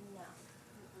unjustly? No.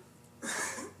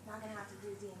 Not gonna have to do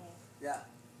DNA. Yeah.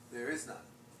 There is none.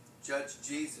 Judge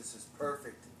Jesus is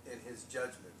perfect in his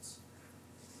judgments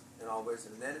and all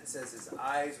wisdom. And then it says his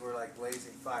eyes were like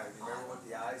blazing fire. Do you remember what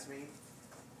the eyes mean?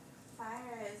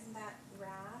 Fire, isn't that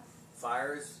wrath?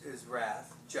 Fire is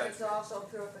wrath, It's judgment. also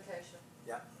purification.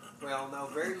 Yeah. Well, no,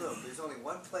 very little. There's only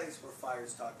one place where fire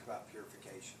is talked about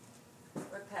purification.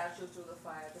 It passes through the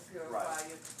fire to purify Right.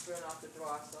 you, burn off the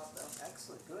dross off them.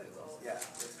 Excellent. Good. Oh, Yeah. yeah.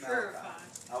 It's Malachi.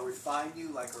 Purify. I'll refine you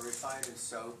like a refiner's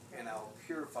soap, and I'll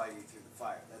purify you through the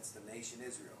fire. That's the nation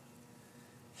Israel.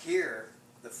 Here,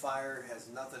 the fire has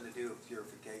nothing to do with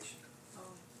purification. Oh.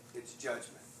 It's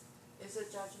judgment. Is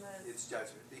it judgment? It's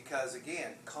judgment. Because,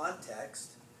 again,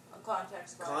 context.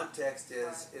 Context. Right. Context is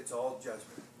Right. it's all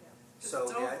judgment. Yeah. So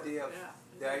It's the over. idea of Yeah.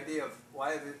 the idea of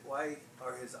why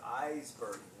are his eyes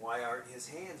burning? Why aren't his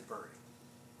hands burning?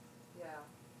 Yeah.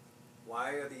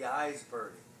 Why are the eyes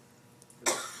burning?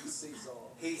 He sees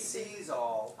all. He sees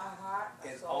all, A heart. a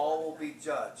and soul, all will and be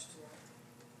judged.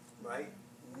 Yeah. Right?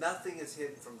 Nothing is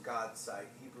hidden from God's sight.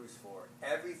 Hebrews 4.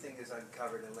 Everything is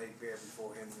uncovered and laid bare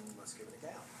before him, and we must give an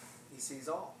account. He sees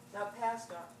all. Now,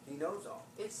 Pastor, He knows all.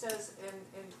 it says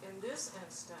in this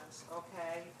instance,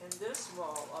 okay, in this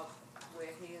role of where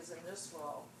he is in this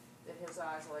role, that his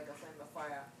eyes are like a flame of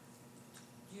fire.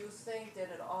 Do you think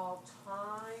that at all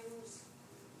times,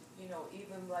 you know,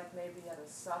 even like maybe at a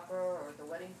supper or the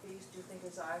wedding feast, do you think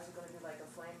his eyes are going to be like a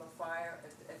flame of fire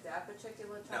at that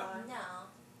particular No. time? No.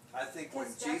 I think when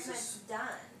Because Jesus,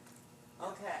 judgment's done.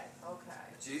 Okay.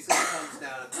 Jesus comes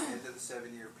down at the end of the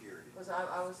 7-year period. Because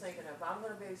I was thinking, if I'm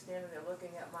going to be standing there looking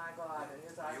at my God and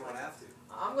his eyes, You won't have to.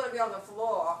 I'm going to be on the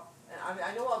floor, and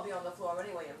I know I'll be on the floor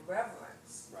anyway in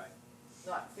reverence. Right.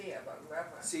 Not fear, but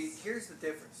reverence. See, here's the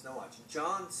difference. Now watch.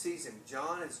 John sees him.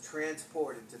 John is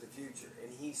transported to the future,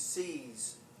 and he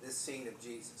sees this scene of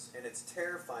Jesus, and it's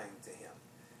terrifying to him.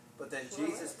 But then Sure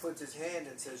Jesus is. puts his hand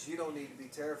and says, you don't need to be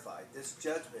terrified. This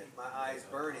judgment, my eyes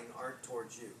burning, aren't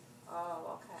towards you.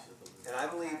 Oh, okay. And I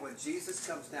believe when Jesus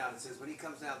comes down, it says when he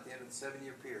comes down at the end of the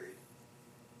 7-year period,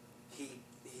 he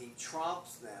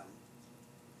tromps them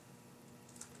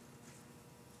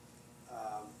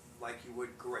like you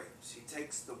would grapes. He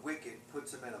takes the wicked,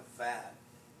 puts them in a vat,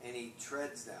 and he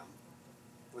treads them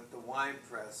with the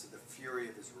winepress of the fury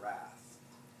of his wrath.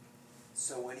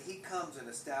 So when he comes and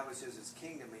establishes his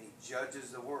kingdom and he judges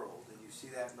the world, and you see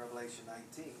that in Revelation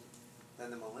 19,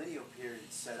 then the millennial period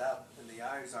is set up and the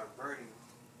eyes are burning.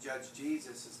 Judge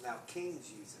Jesus is now King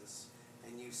Jesus,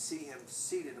 and you see him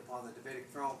seated upon the Davidic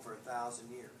throne for 1,000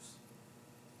 years.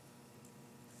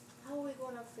 How are we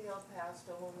going to feel,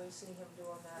 Pastor, when we see him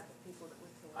doing that to people that we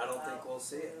care I don't about, think we'll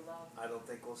see who it. we love? I don't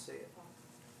think we'll see it.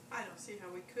 I don't see how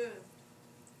we could.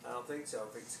 I don't think so.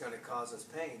 If it's going to cause us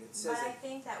pain, it says But I it.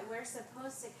 think that we're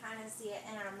supposed to kind of see it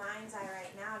in our mind's eye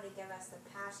right now to give us the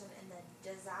passion and the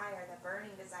desire, the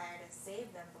burning desire to save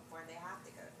them before they have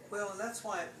to go through Well, and that's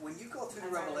why when you go through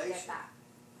the That's how we get Revelation, that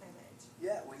image.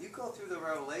 yeah, when you go through the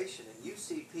Revelation and you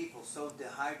see people so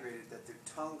dehydrated that their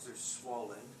tongues are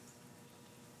swollen,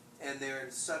 and they're in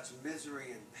such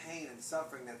misery and pain and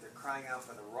suffering that they're crying out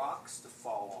for the rocks to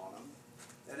fall on them,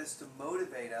 that is to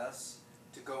motivate us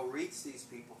to go reach these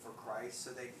people for Christ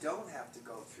so they don't have to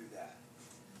go through that.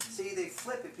 See, they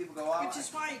flip it. People go, "Oh, Which is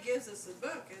why he gives us the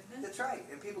book, isn't it? that's right."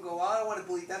 And people go, "Well, I don't want to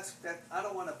believe I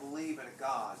don't want to believe in a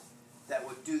God that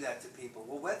would do that to people."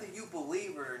 Well, whether you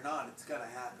believe it or not, it's going to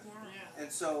happen. Yeah. Yeah.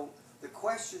 And so the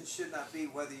question should not be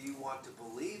whether you want to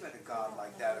believe in a God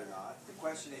like that or not. The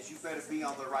question is, you better be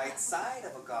on the right side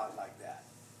of a God like that.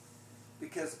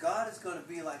 Because God is going to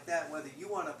be like that whether you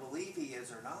want to believe he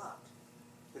is or not.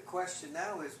 The question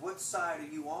now is, what side are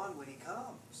you on when he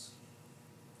comes?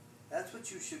 That's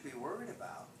what you should be worried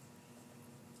about.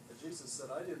 But Jesus said,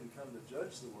 I didn't come to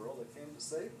judge the world, I came to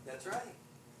save it. That's right.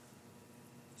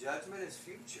 Judgment is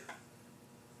future.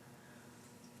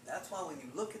 That's why when you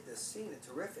look at this scene, it's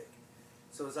horrific.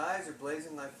 So his eyes are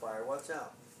blazing like fire. Watch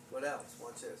out. What else?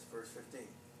 Watch this. Verse 15.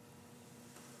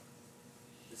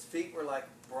 His feet were like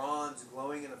bronze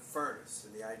glowing in a furnace.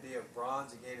 And the idea of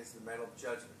bronze, again, is the metal of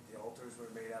judgment. The altars were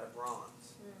made out of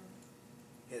bronze.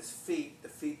 His feet, the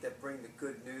feet that bring the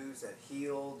good news, that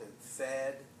healed and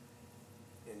fed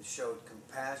and showed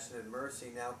compassion and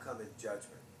mercy, now come in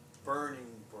judgment.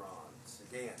 Burning bronze.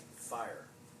 Again, fire.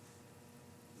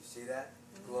 You see that?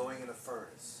 Glowing in a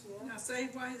furnace. Now say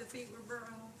why the feet were bronze.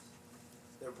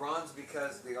 They're bronze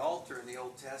because the altar in the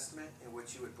Old Testament, in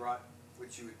which you would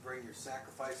bring your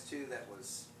sacrifice to, that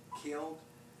was killed,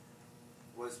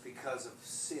 was because of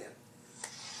sin.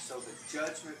 So the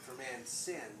judgment for man's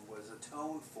sin was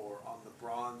atoned for on the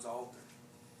bronze altar.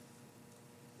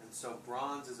 And so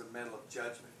bronze is a metal of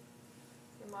judgment.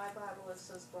 In my Bible it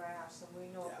says brass, and we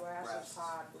know Yeah, brass brass. is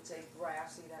hard. We say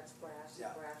brassy, that's brassy,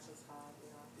 Yeah. brass is hard, you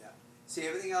know. Yeah. See,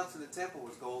 everything else in the temple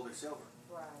was gold or silver.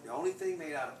 Right. The only thing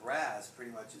made out of brass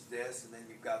pretty much is this, and then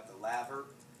you've got the laver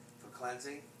for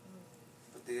cleansing.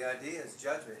 But the idea is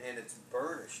judgment, and it's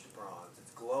burnished bronze.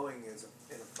 It's glowing in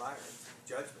a fire. It's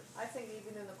judgment. I think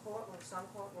even in the courtrooms, some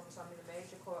courtrooms, I mean the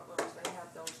major courtrooms, they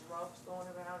have those rugs going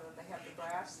around and they have the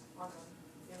brass on them,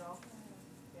 you know.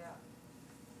 Yeah.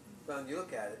 But when you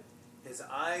look at it, his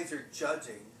eyes are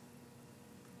judging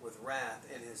with wrath,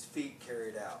 and his feet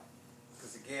carried out.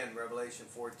 Because again, Revelation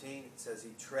 14, it says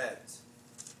he treads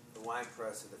the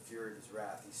winepress of the fury of his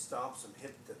wrath. He stomps them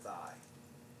hip to thigh.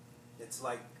 It's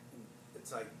like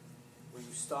when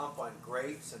you stomp on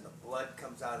grapes and the blood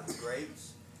comes out of the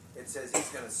grapes. It says he's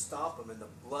going to stomp them and the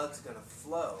blood's going to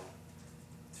flow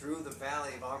through the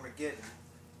valley of Armageddon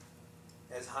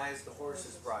as high as the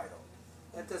horse's bridle.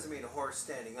 That doesn't mean the horse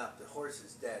standing up. The horse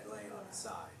is dead laying on its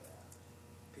side.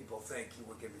 People think he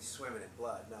will be swimming in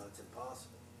blood. No, it's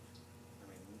impossible. I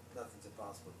mean, nothing's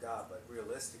impossible with God, but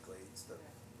realistically,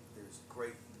 there's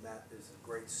a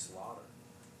great slaughter.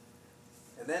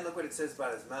 And then look what it says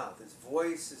about his mouth. His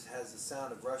voice has the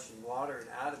sound of rushing water, and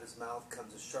out of his mouth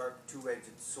comes a sharp,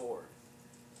 two-edged sword.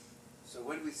 So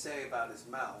what do we say about his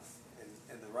mouth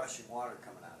and the rushing water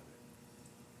coming out of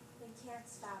it? We can't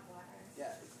stop water.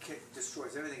 Yeah, it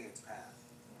destroys everything in its path.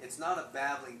 It's not a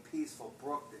babbling, peaceful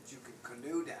brook that you can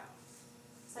canoe down.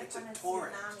 It's like It's a when a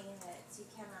torrent. tsunami hits, you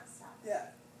cannot stop it. Yeah.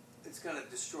 it's going to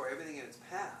destroy everything in its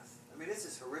path. I mean, this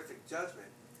is horrific judgment.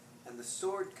 And the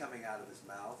sword coming out of his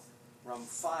mouth,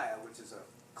 Ramphia, which is a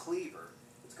cleaver,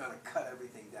 it's going to cut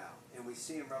everything down. And we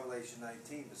see in Revelation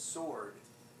 19, the sword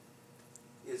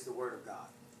is the Word of God.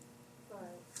 Right.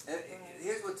 And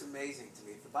here's what's amazing to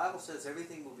me. If the Bible says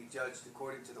everything will be judged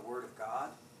according to the Word of God,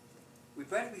 we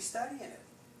better be studying it.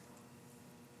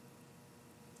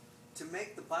 To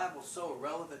make the Bible so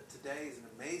relevant today is an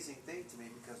amazing thing to me,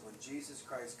 because when Jesus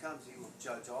Christ comes, he will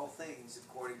judge all things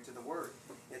according to the Word.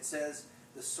 It says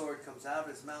the sword comes out of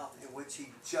his mouth, in which he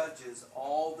judges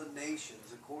all the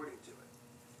nations according to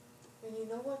it. And you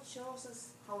know what shows us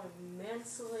how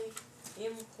immensely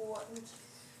important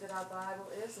that our Bible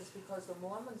is because the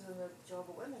Mormons and the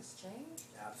Jehovah's Witnesses changed.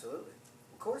 Absolutely.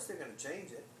 Of course they're going to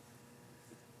change it.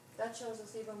 That shows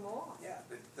us even more. Yeah,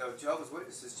 the Jehovah's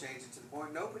Witnesses change it to the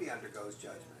point nobody undergoes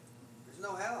judgment. There's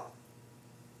no hell.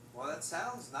 Well, that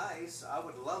sounds nice. I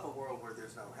would love a world where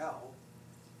there's no hell.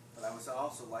 But I would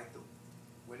also like the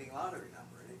winning lottery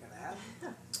number. It ain't going to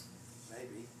happen.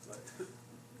 Maybe, but Did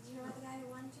you know the guy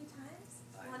who won 2 times?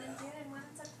 I One in know. June and one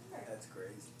in September. That's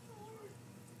crazy.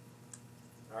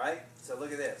 All right, so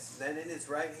look at this. Then in his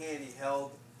right hand he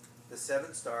held the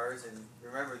 7 stars, and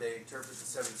remember they interpret the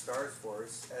 7 stars for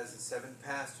us as the 7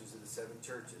 pastors of the 7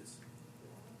 churches.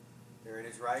 They're in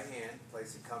his right hand,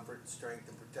 place of comfort, strength,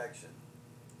 and protection.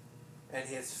 And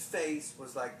his face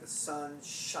was like the sun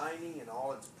shining in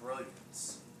all its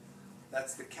brilliance.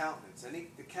 That's the countenance.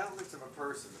 The countenance of a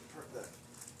person,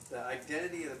 the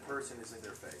identity of the person is in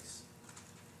their face.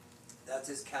 That's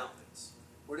his countenance.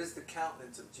 What is the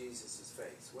countenance of Jesus'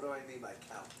 face? What do I mean by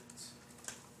countenance?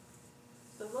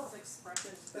 The look.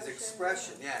 Expression. His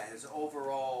expression, yeah, his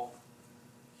overall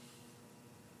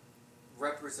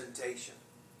representation.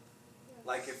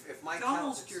 Like if my It's countenance...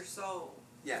 almost your soul.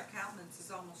 Yeah. Your countenance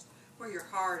is almost where your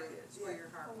heart is, where your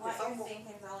heart What If I'm- you're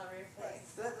thinking is all over your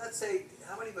face. Let's say,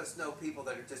 how many of us know people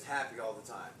that are just happy all the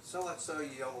time? So much so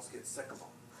you almost get sick of them.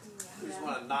 You just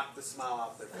want to knock the smile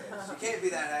off their face. You can't be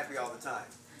that happy all the time.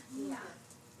 Yeah.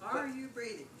 Are you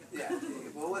breathing? Yeah.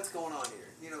 Well, what's going on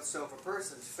here? You know, so if a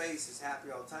person's face is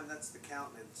happy all the time, that's the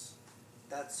countenance.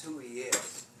 That's who he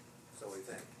is. So we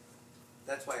think.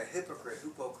 That's why a hypocrite,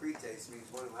 hypocrites,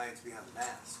 means one who hides behind the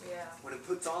mask. Yeah. When it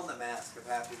puts on the mask of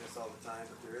happiness all the time,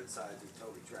 but their insides are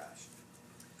totally trash.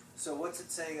 So what's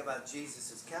it saying about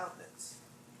Jesus' countenance?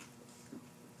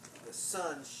 The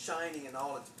sun shining in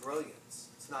all its brilliance.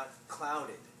 It's not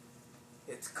clouded.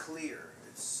 It's clear.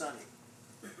 It's sunny.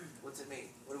 What's it mean?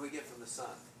 What do we get from the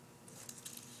sun?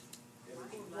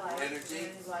 Light, Energy.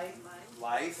 light.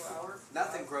 Life. Flower.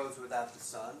 Nothing grows without the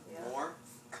sun. Yeah. Warmth.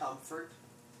 Comfort.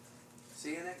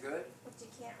 Seeing it good? But you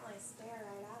can't really stare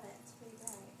right at it. It's pretty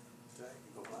bright. Okay,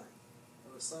 you go by.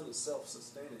 And the sun is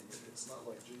self-sustaining. It's not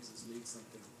like Jesus needs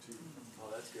something to.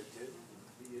 Oh, that's good too.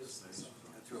 He is the sun.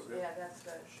 That's real good. Yeah, that's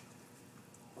good.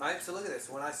 Alright, so look at this.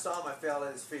 When I saw him, I fell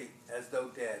at his feet as though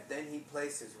dead. Then he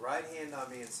placed his right hand on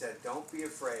me and said, "Don't be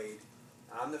afraid.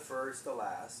 I'm the first, the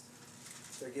last."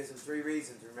 So he gives him 3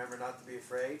 reasons. Remember not to be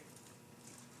afraid.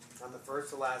 I'm the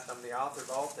first, the last. I'm the author of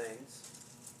all things.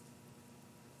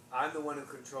 I'm the one who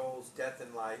controls death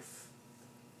and life.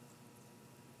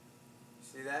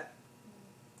 You see that?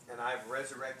 And I've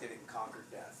resurrected and conquered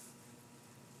death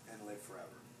and live forever.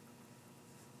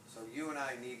 So you and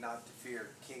I need not to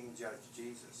fear King Judge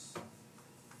Jesus,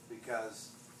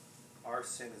 because our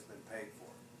sin has been paid for.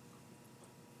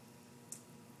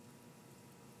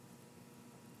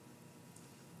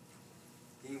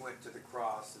 He went to the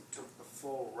cross and took the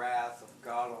full wrath of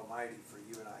God Almighty for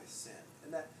you and I's sin.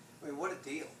 And that, I mean, what a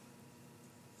deal.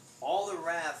 All the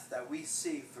wrath that we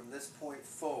see from this point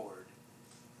forward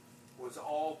was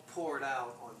all poured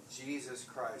out on Jesus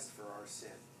Christ for our sin.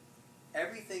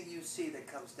 Everything you see that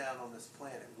comes down on this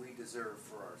planet, we deserve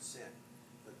for our sin.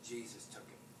 But Jesus took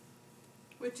it.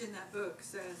 Which in that book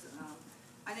says,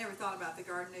 I never thought about the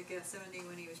Garden of Gethsemane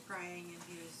when he was praying, and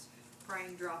he was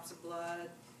praying drops of blood,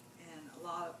 and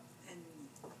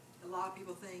a lot of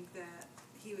people think that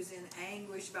he was in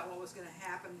anguish about what was going to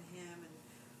happen to him,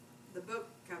 and the book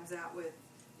comes out with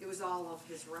it was all of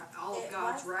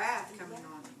God's wrath coming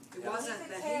on him. It Yeah. wasn't He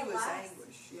could that care he was less.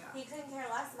 anguish. Yeah. He couldn't care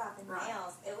less about the Right.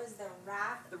 nails. It was the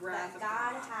wrath The wrath that of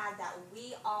God God. had that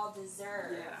we all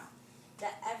deserve. Yeah.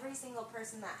 That every single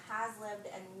person that has lived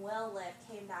and will live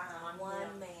came down on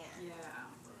one man. Yeah.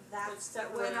 That's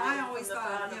Except When when I always from the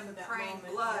thought of bottom him of that praying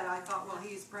moment, blood, yeah. I thought, well,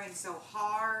 he's praying so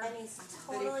hard and he's that he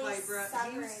totally played blood.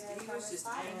 separated He was from his just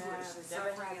father. anguish, Yeah, never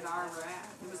suffering had at our that.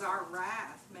 wrath. It was our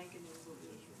wrath making him believe.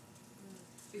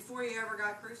 Before he ever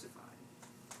got crucified.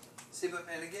 See, but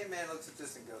man, again, man looks at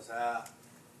this and goes,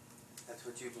 That's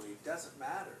what you believe. Doesn't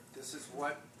matter. This is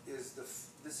what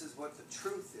the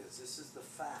truth is. This is the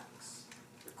facts.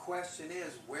 The question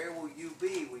is, where will you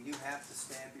be when you have to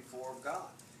stand before God?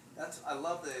 I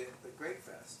love the Great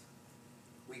Fest.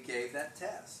 We gave that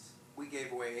test. We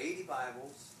gave away 80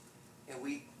 Bibles, and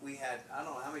we had, I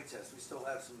don't know how many tests. We still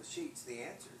have some of the sheets, the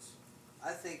answers.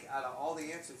 I think out of all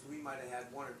the answers, we might have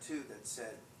had one or two that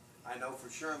said, I know for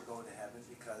sure I'm going to heaven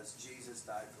because Jesus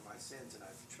died for my sins and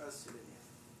I've trusted in Him.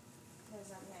 There's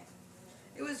nothing I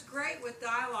can do. It was great with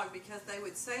dialogue because they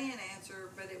would say an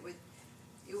answer, but it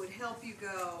would help you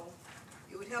go.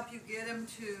 It would help you get them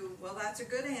to, well, that's a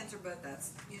good answer, but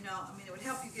that's, it would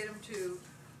help you get them to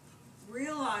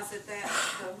realize that the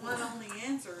one only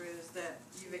answer is that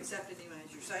you've accepted Him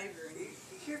as your Savior. And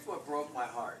Here's what broke my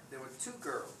heart. There were two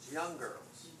girls, young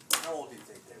girls. How old do you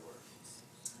think they were?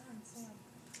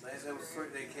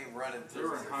 They came running They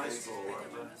were through. in high school,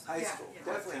 weren't they? High Yeah, school,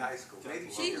 yeah. definitely high school. Maybe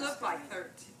she was looked like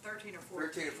 13 or 14.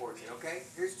 13 or 14. Okay,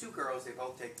 here's two girls. They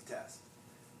both take the test.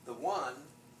 The one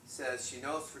says she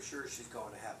knows for sure she's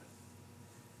going to heaven.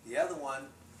 The other one,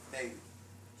 maybe.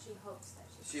 She hopes that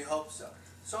She hopes so.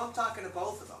 So I'm talking to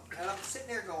both of them, and I'm sitting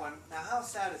there going, now how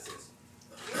sad is this?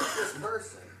 Here's this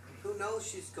person who knows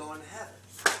she's going to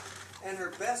heaven, and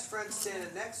her best friend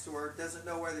standing next to her doesn't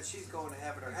know whether she's going to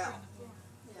heaven or hell.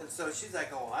 And so she's like,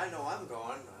 oh, I know I'm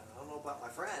going. I don't know about my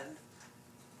friend.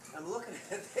 I'm looking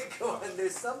at it going,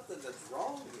 there's something that's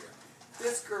wrong here.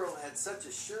 This girl had such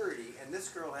a surety, and this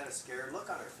girl had a scared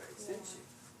look on her face, didn't she?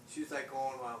 She was like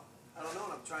going, well, I don't know,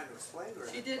 and I'm trying to explain to her.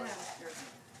 She didn't have a scared.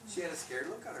 She had a scared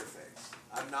look on her face.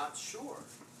 I'm not sure.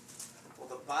 Well,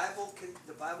 the Bible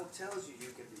tells you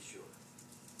can be sure.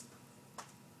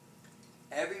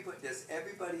 Does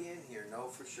everybody in here know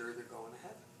for sure they're going to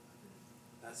heaven?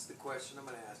 That's the question I'm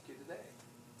going to ask you today.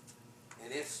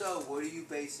 And if so, what are you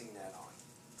basing that on?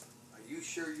 Are you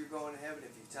sure you're going to heaven?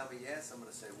 If you tell me yes, I'm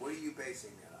going to say, what are you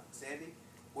basing that on? Sandy,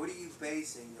 what are you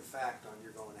basing the fact on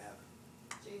you're going to heaven?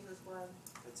 Jesus blood.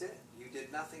 That's it. You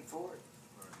did nothing for it.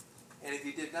 And if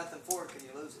you did nothing for it, can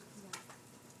you lose it?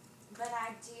 But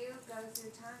I do go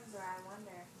through times where I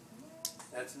wonder.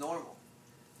 That's normal.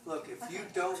 Look, if you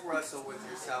don't wrestle with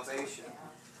your salvation,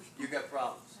 you got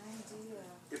problems. I do.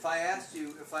 If I asked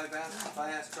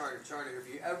Charlie, have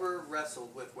you ever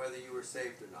wrestled with whether you were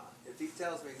saved or not? If he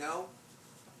tells me no,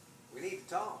 we need to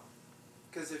talk.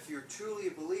 Because if you're truly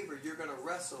a believer, you're going to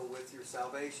wrestle with your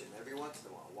salvation every once in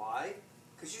a while. Why?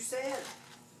 Because you sin.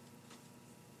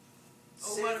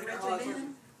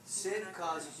 Sin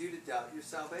causes you to doubt your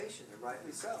salvation, and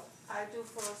rightly so. I do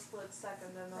for a split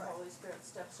second, and the Right. Holy Spirit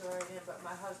steps right in, but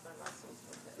my husband wrestles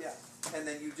with it. Yeah, and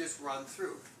then you just run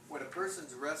through. When a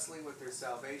person's wrestling with their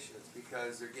salvation, it's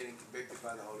because they're getting convicted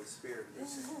by the Holy Spirit of their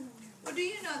sin. Well, do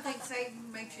you not think Satan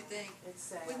makes you think, It's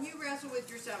sad. when you wrestle with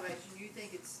your salvation, you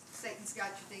think Satan's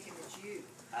got you thinking it's you.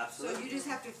 Absolutely. So you just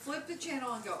have to flip the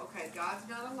channel and go, okay, God's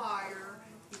not a liar.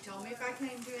 He told me if I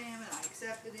came to Him and I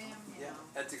accepted Him, you Yeah, know.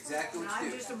 that's exactly And what you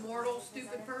I'm do. just a mortal,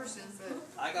 stupid person, but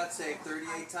I got saved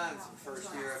 38 times in the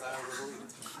first year of I was a believer.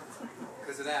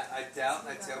 Because of that, I doubt and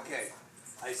I'd say, okay,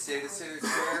 I say the sinner's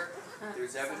prayer,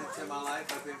 there's evidence in my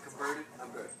life I've been converted,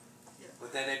 I'm good.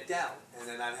 But then I'd doubt, and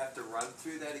then I'd have to run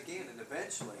through that again, and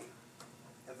eventually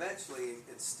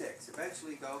it sticks.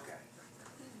 Eventually you go, okay.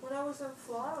 When I was in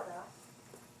Florida,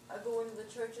 I go into the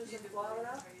churches in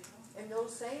Florida, and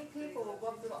those same people will go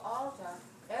up to the altar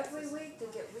every week to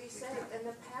get resaved, and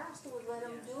the pastor would let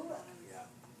them do it. Yeah.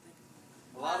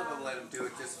 A lot of them let them do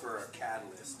it just for a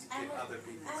catalyst to get other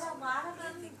people. And a lot of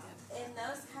them in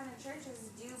those kind of churches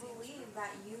do believe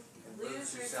that you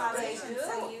lose your your salvation, salvation.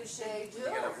 so you They should do. You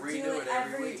gotta do redo it it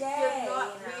every every week. day. You're not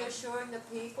you know? reassuring the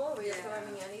people,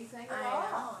 reaffirming anything at I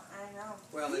all. know.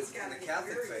 Well, He's in gotta the get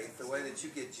Catholic very faith, the way that you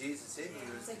get Jesus in you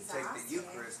is to It's take the exhausting.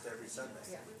 Eucharist every Sunday.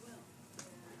 Yeah.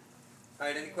 All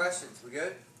right, any questions? We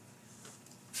good?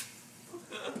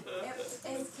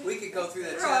 It's We could go through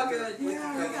that We're all chapter. good. We could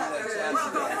Yeah, go we through got that it. chapter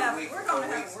We're gonna every have- week we're for gonna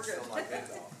have- weeks we're and good. still not get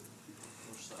it all.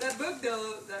 that book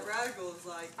though, that radical is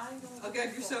like, I know. okay,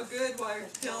 if you're so good, why are you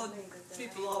telling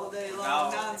people all the day Now-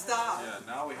 long, nonstop? Yeah,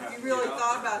 now we have If to you really get out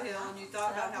thought there. about hell and you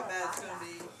thought about how bad it's going to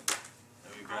be, And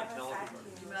we've I got to have tell a fact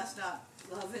everybody. you must not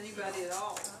love anybody at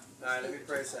all. All right, let me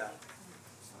pray us out.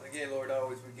 Again, Lord,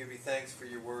 always we give you thanks for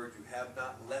your word. You have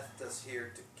not left us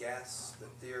here to guess, to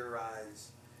theorize,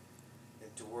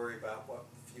 and to worry about what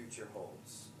the future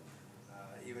holds.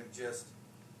 Even just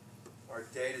our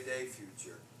day-to-day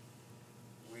future,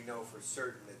 we know for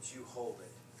certain that you hold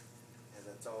it, and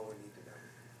that's all we need to know.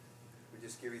 We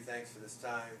just give you thanks for this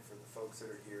time, for the folks that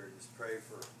are here. Just pray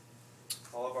for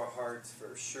all of our hearts,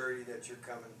 for surety that you're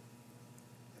coming,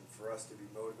 and for us to be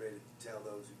motivated to tell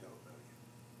those who don't know you.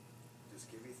 just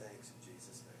give you thanks in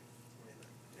Jesus' name.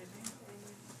 Amen.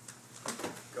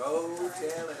 Go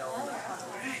tell it all now.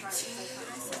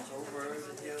 Over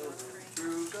the hills,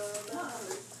 through the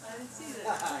valley. I didn't see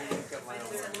I make up my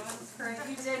own.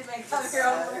 You did make up your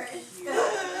own words.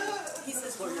 He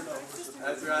says, So you know,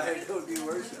 That's right, it'll be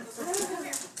worship.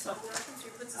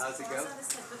 How's it go?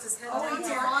 Puts his head Oh, under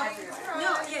yeah. here. No,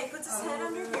 yeah, he puts his head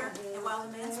under here, and while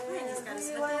the man's praying, he's got his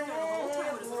head down there the whole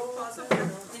time with his little paws up here.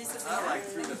 And he says, I like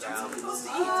through the valley. Oh,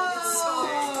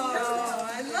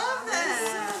 I love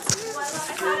that. Well, I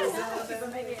thought it was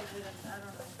But maybe, I don't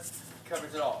know.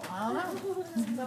 Covers it all. I don't know.